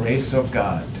 It's the grace of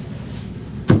God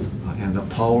and the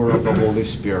power of the Holy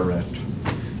Spirit.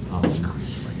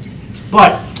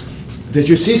 But did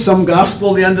you see some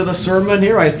gospel at the end of the sermon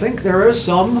here? I think there is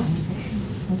some.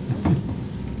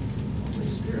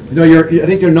 I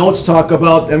think your notes talk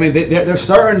about, they're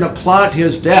starting to plot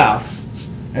his death.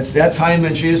 It's that time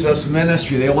in Jesus'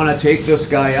 ministry. They want to take this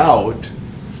guy out.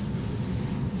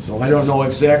 So I don't know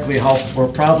exactly how, we're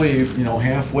probably,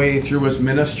 halfway through his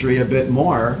ministry, a bit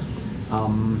more.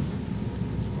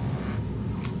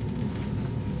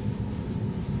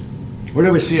 Where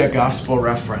do we see a gospel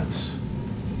reference?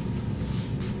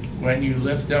 When you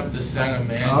lift up the Son of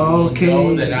Man, Okay. you will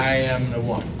know that I am the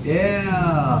one.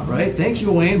 Yeah, right. Thank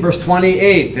you, Wayne. Verse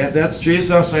 28. That's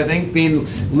Jesus, I think, being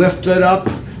lifted up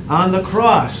on the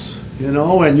cross.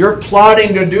 And you're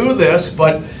plotting to do this,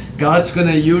 but God's going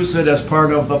to use it as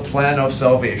part of the plan of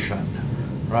salvation.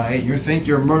 Right? You think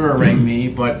you're murdering me,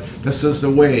 but this is the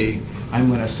way I'm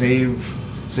going to save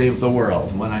the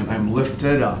world. When I'm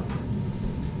lifted up.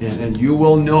 And you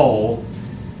will know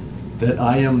that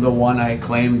I am the one I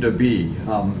claim to be.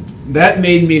 That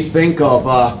made me think of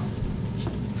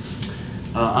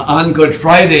on Good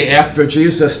Friday after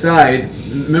Jesus died.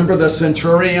 Remember the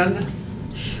centurion?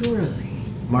 Surely.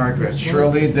 Margaret,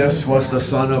 surely this was the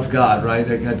Son of God, right?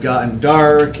 It had gotten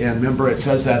dark, and remember it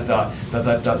says that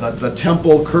the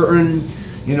temple curtain,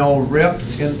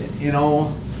 ripped, and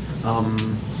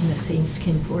And the saints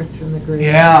came forth from the grave.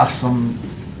 yeah,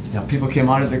 people came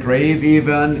out of the grave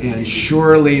even, and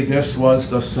surely this was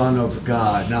the Son of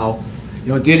God. Now,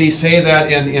 did he say that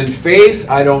in faith?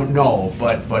 I don't know,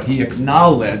 but he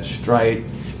acknowledged, right,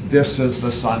 this is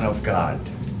the Son of God,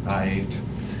 right?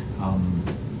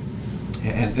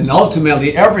 And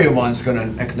ultimately, everyone's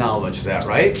going to acknowledge that,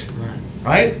 right?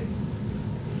 Right?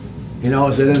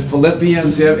 Is it in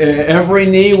Philippians, every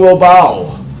knee will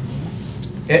bow,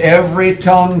 every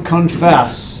tongue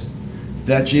confess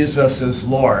that Jesus is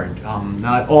Lord.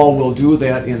 Not all will do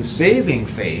that in saving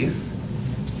faith,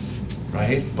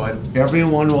 right? But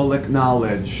everyone will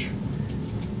acknowledge,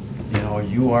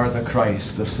 you are the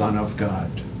Christ, the Son of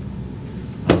God.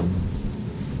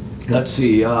 Let's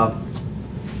see.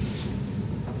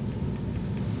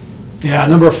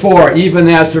 Number 4. Even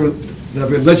as the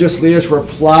religious leaders were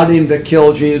plotting to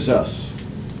kill Jesus,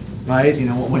 right?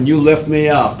 When you lift me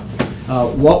up,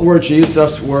 what were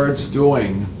Jesus' words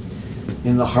doing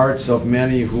in the hearts of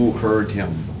many who heard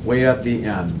him, way at the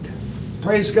end?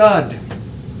 Praise God.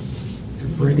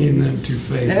 Bringing them to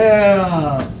faith.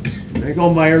 Yeah. There you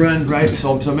go, Myron, right?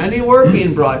 So many were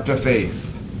being brought to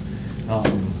faith.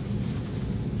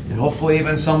 And hopefully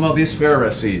even some of these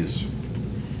Pharisees.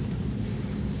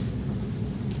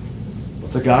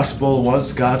 But the gospel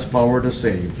was God's power to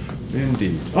save.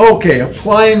 Indeed. Okay,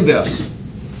 applying this.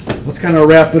 Let's kind of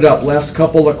wrap it up. Last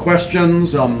couple of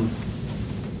questions.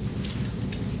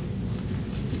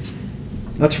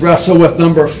 Let's wrestle with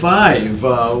number 5.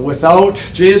 Without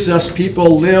Jesus,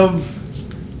 people live,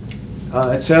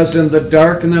 it says, in the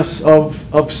darkness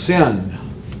of sin.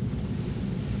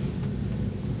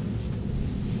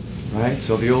 Right?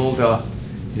 So the old,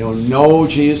 no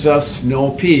Jesus,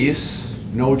 no peace.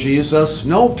 No Jesus,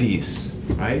 no peace.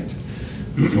 Right?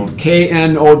 So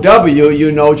K-N-O-W,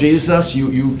 you know Jesus.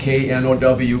 You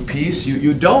K-N-O-W, peace.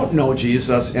 You don't know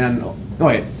Jesus,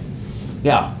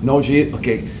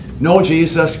 no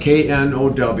Jesus,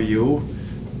 K-N-O-W,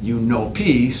 you know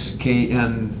peace,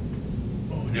 K-N-O-W.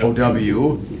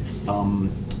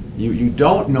 You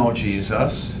don't know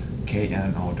Jesus,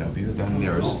 K-N-O-W, then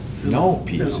there's no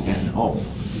peace, N-O.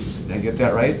 Did I get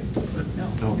that right?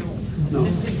 No.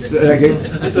 Did I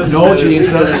get, no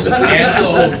Jesus.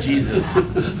 N-O Jesus.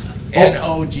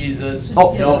 N-O Jesus,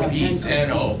 no peace,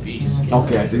 N-O peace.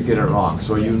 Okay, I did get it wrong.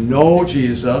 So you know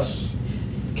Jesus,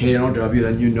 K-N-O-W,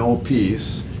 then you know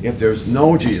peace. If there's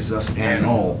no Jesus,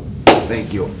 N-O,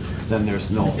 thank you, then there's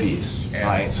no peace.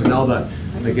 Right? So now that,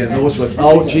 again, those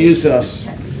without Jesus,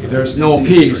 there's no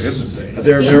peace.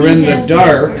 They're in the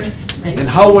dark. And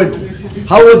how would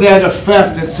that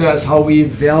affect, it says, how we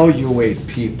evaluate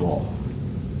people?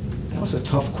 That was a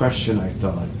tough question, I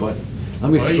thought, but let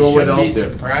me throw it out there. You shouldn't be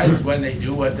surprised when they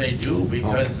do what they do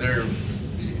because they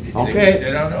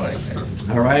don't know anything.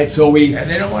 All right, so and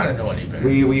they don't want to know any better.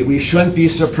 We shouldn't be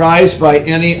surprised by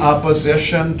any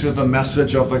opposition to the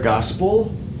message of the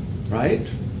gospel, right?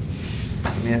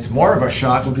 I mean, it's more of a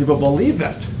shock when people believe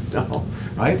it,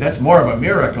 right? That's more of a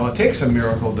miracle. It takes a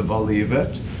miracle to believe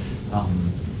it,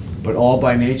 but all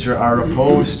by nature are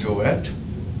opposed to it.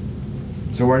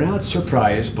 So we're not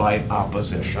surprised by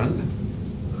opposition.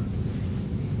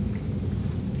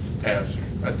 Pastor,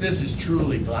 but this is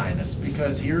truly blindness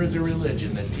because here is a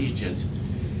religion that teaches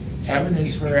heaven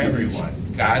is for everyone.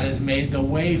 God has made the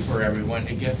way for everyone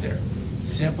to get there.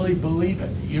 Simply believe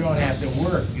it. You don't have to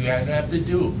work. You don't have to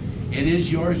do. It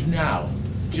is yours now.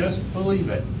 Just believe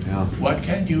it. Yeah. What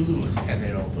can you lose? And they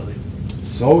don't believe it.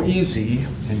 So easy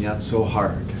and yet so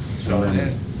hard. So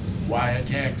then why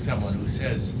attack someone who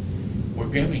says, we're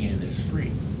giving you this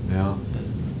free? Yeah.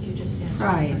 You just answered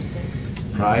Pride. number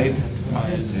 6.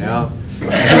 Pride? Yeah.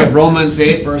 I think Romans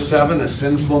 8, verse 7, the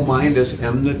sinful mind is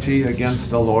enmity against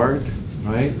the Lord,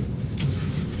 right?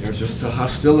 There's just a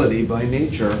hostility by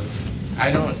nature.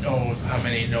 I don't know how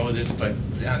many know this, but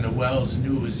on the Wells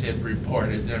News, it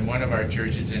reported that in one of our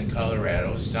churches in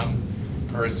Colorado, some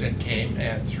person came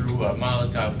and threw a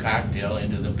Molotov cocktail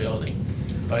into the building.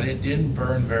 But it didn't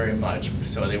burn very much,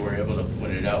 so they were able to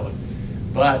put it out.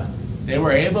 But they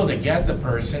were able to get the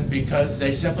person because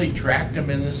they simply tracked him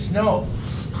in the snow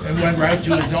and went right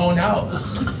to his own house.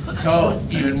 So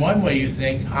even one way you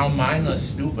think, how mindless,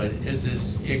 stupid is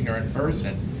this ignorant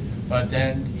person? But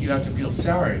then you have to feel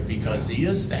sorry because he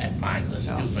is that mindless,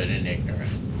 stupid, and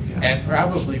ignorant, and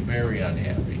probably very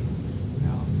unhappy.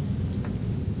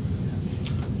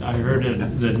 I heard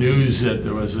in the news that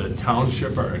there was a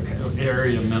township or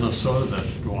area in Minnesota that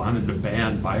wanted to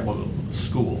ban Bible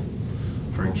school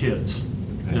for kids,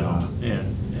 and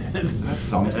that's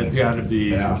something. It's got to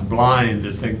be blind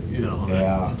to think,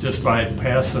 that just by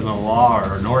passing a law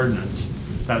or an ordinance,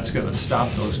 that's going to stop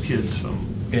those kids from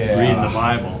reading the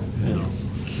Bible,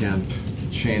 Can't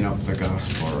chain up the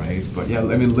gospel, right? But yeah,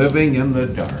 I mean, living in the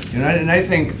dark. And I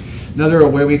think another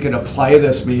way we could apply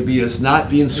this maybe is not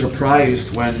being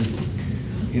surprised when,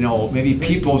 maybe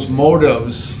people's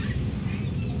motives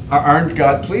aren't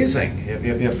God-pleasing.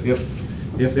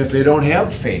 If they don't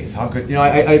have faith, how could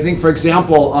I think, for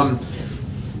example,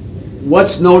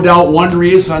 what's no doubt one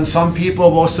reason some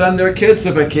people will send their kids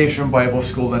to vacation Bible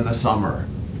school in the summer?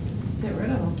 Get rid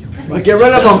of them. Get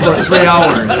rid of them for 3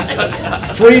 hours.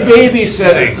 Free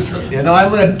babysitting.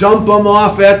 I'm going to dump them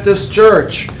off at this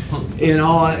church.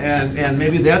 And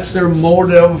maybe that's their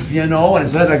motive. And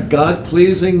is that a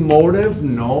God-pleasing motive?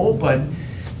 No, but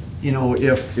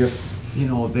if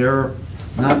they're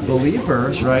not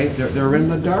believers, right? They're in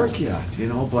the dark yet,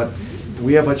 but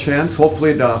we have a chance,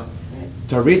 hopefully, to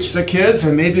reach the kids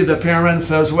and maybe the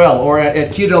parents as well. Or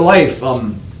at Key to Life,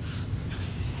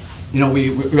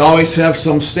 we always have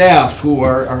some staff who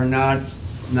are not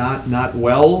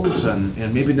Wells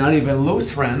and maybe not even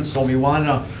Lutherans, so we want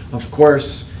to, of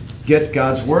course, get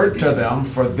God's word to them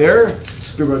for their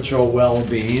spiritual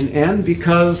well-being, and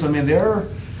because, they're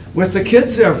with the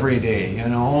kids every day,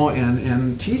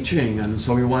 and teaching, and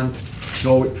so we want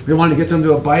to get them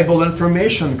to a Bible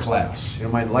information class,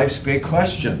 my Life's Big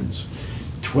Questions,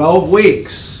 12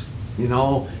 weeks,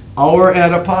 hour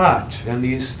at a pot, and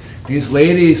these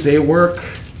ladies, they work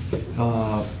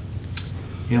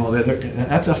you know,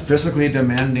 that's a physically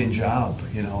demanding job,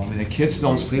 you know. I mean, the kids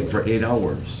don't sleep for 8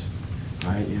 hours,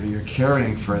 right? You know, you're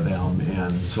caring for them.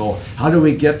 And so how do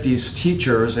we get these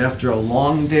teachers, after a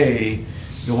long day,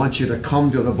 we want you to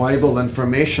come to the Bible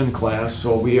information class,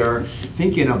 so we are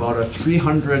thinking about a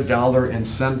 $300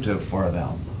 incentive for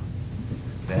them.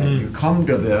 That you come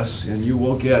to this and you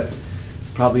will get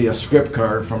probably a script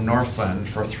card from Northland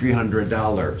for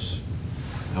 $300.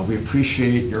 Now, we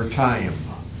appreciate your time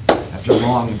after a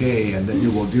long day, and that you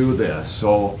will do this.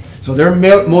 So their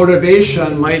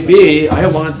motivation might be, I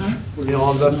want, you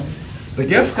know, the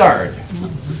gift card.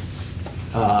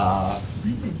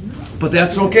 But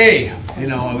that's okay. You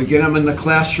know, we get them in the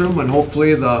classroom, and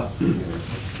hopefully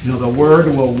the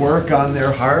word will work on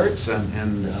their hearts,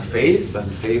 and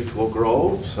faith will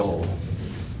grow. So,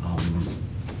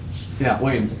 yeah,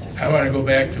 Wayne. I want to go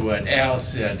back to what Al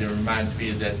said. It reminds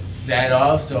me that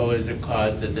also is a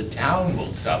cause that the town will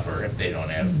suffer if they don't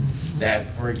have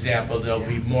that. For example, there'll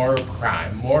be more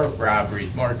crime, more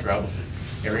robberies, more trouble.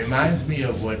 It reminds me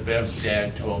of what Bev's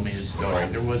dad told me a story.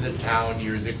 There was a town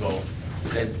years ago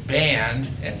that banned,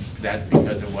 and that's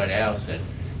because of what Al said,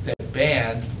 that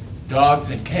banned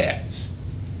dogs and cats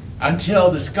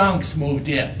until the skunks moved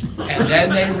in, and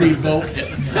then they revoked it.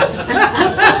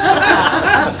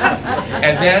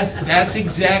 And that's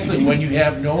exactly when you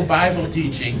have no Bible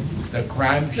teaching, the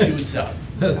crime shoots up.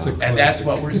 And that's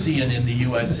what we're seeing in the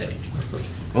USA.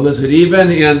 Well, is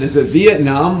it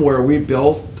Vietnam where we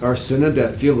built our synod,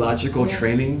 that theological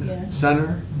training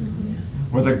center?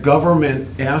 Where the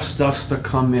government asked us to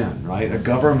come in, right? A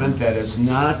government that is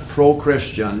not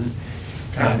pro-Christian.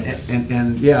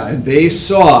 And they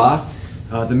saw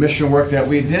the mission work that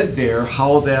we did there,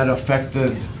 how that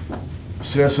affected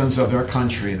citizens of their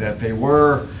country, that they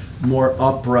were more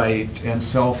upright and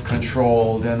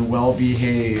self-controlled and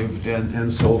well-behaved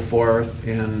and so forth.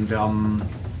 And the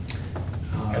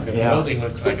building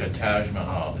looks like a Taj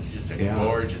Mahal. It's just a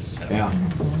gorgeous center. Yeah,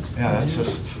 that's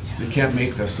just, you can't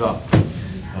make this up.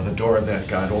 The door that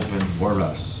God opened for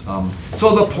us.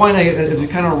 So the point, to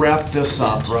kind of wrap this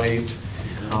up, right?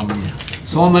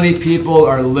 So many people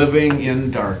are living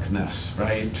in darkness,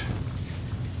 right?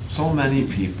 So many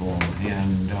people,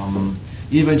 and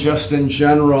even just in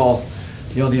general,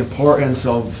 you know, the importance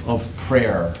of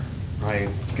prayer, right?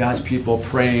 God's people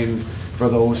praying for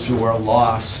those who are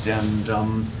lost, and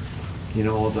you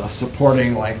know, the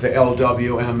supporting like the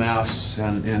LWMS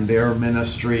and their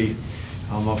ministry.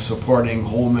 Of supporting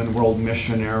home and world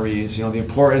missionaries, you know, the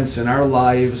importance in our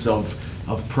lives of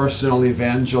personal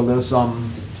evangelism.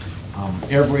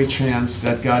 Every chance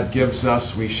that God gives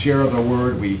us, we share the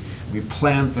word, we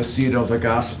plant the seed of the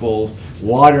gospel,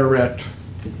 water it,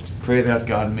 pray that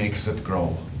God makes it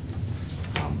grow.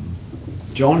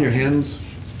 Joan, your hands?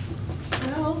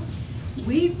 Well,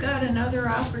 we've got another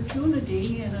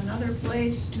opportunity in another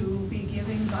place to be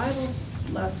giving Bible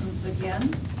lessons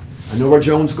again. I know where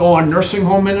Joan's going. Nursing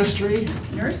home ministry?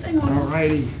 Nursing home. All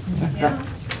righty. Yeah.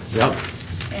 Yep.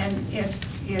 And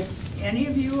if any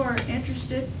of you are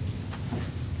interested,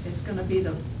 it's gonna be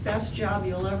the best job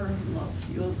you'll ever love.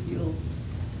 You'll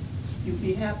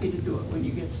be happy to do it when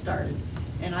you get started.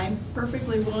 And I'm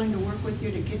perfectly willing to work with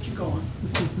you to get you going.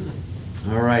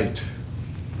 All right.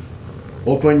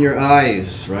 Open your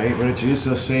eyes, right? What did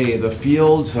Jesus say? The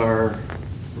fields are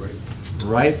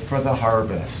ripe for the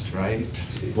harvest, right?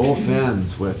 Both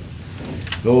ends, with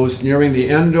those nearing the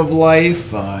end of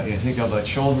life. You think of the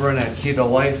children at Key to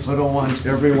Life, little ones,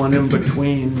 everyone in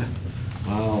between.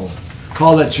 Wow.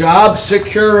 Call it job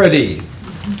security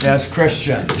as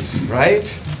Christians, right?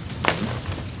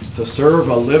 To serve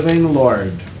a living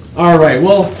Lord. All right,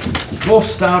 we'll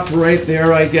stop right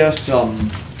there, I guess.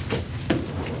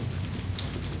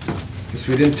 Guess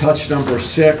we didn't touch number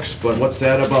 6, but what's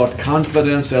that about?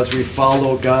 Confidence as we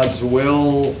follow God's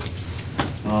will.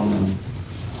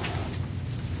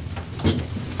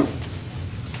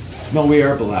 No, we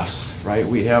are blessed, right?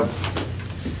 We have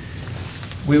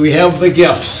the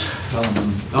gifts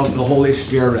of the Holy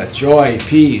Spirit: joy,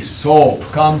 peace, hope,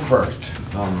 comfort,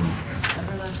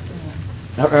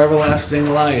 everlasting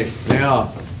life. Yeah.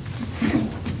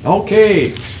 Okay,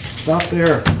 stop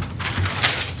there.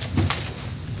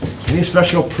 Any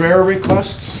special prayer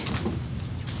requests?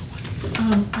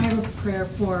 I have a prayer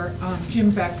for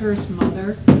Jim Becker's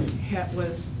mother.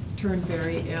 Was turned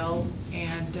very ill,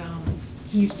 and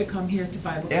he used to come here to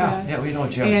Bible class. Yeah, we know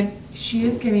Jim. And she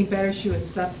is getting better. She was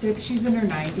septic. She's in her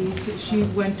 90s. She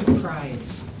went to Pride.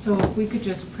 So if we could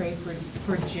just pray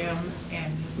for Jim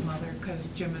and his mother, because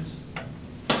Jim is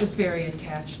very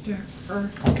attached to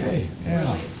her. Okay, yeah.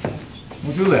 Really attached.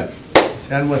 We'll do that.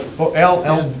 And with, Al,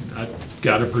 I've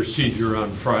got a procedure on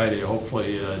Friday.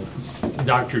 Hopefully,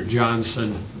 Dr.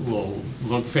 Johnson will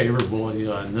look favorably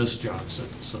on this Johnson,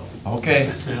 so.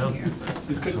 okay. Yeah.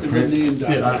 You picked the good name,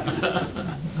 Doc. Yeah.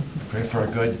 Pray for a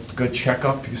good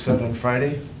checkup, you said on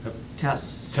Friday?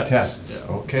 Tests. Tests,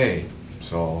 Yeah. okay.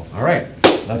 So, all right,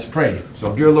 let's pray.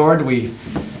 So, dear Lord, we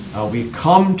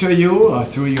come to you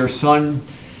through your Son,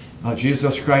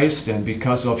 Jesus Christ, and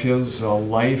because of his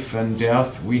life and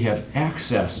death, we have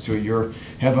access to your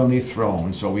heavenly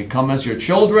throne. So we come as your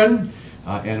children,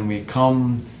 and we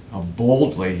come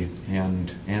boldly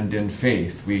and in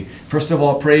faith. We first of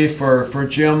all pray for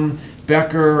Jim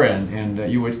Becker, and that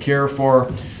you would care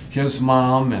for his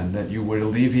mom, and that you would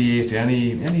alleviate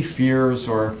any fears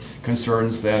or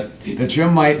concerns that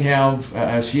Jim might have,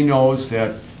 as he knows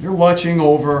that you're watching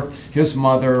over his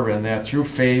mother, and that through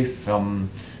faith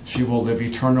she will live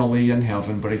eternally in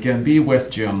heaven. But again, be with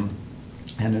Jim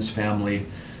and his family,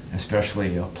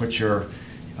 especially put your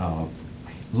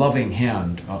loving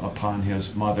hand upon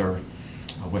his mother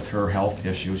with her health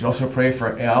issues. You also pray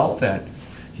for Al, that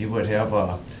he would have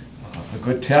a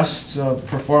good test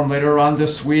performed later on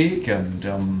this week, and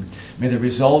may the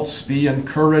results be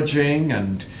encouraging,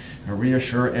 and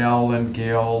reassure Al and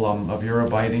Gail of your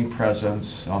abiding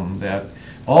presence, that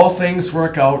all things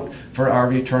work out for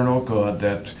our eternal good,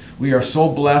 that we are so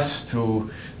blessed to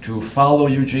follow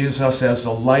you, Jesus, as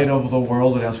the light of the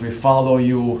world, and as we follow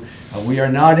you, we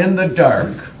are not in the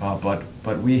dark,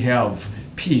 but we have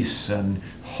peace and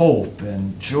hope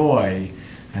and joy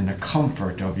and the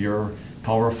comfort of your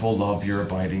powerful love, your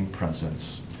abiding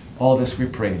presence. All this we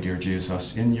pray, dear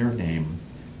Jesus, in your name.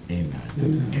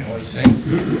 Amen. Can we sing?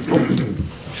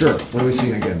 Sure. What do we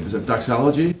sing again? Is it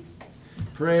doxology?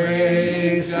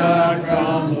 Praise God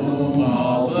from whom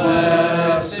all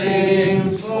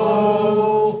blessings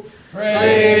flow.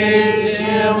 Praise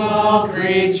him, all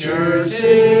creatures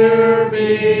here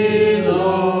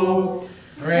below.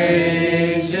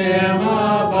 Praise him,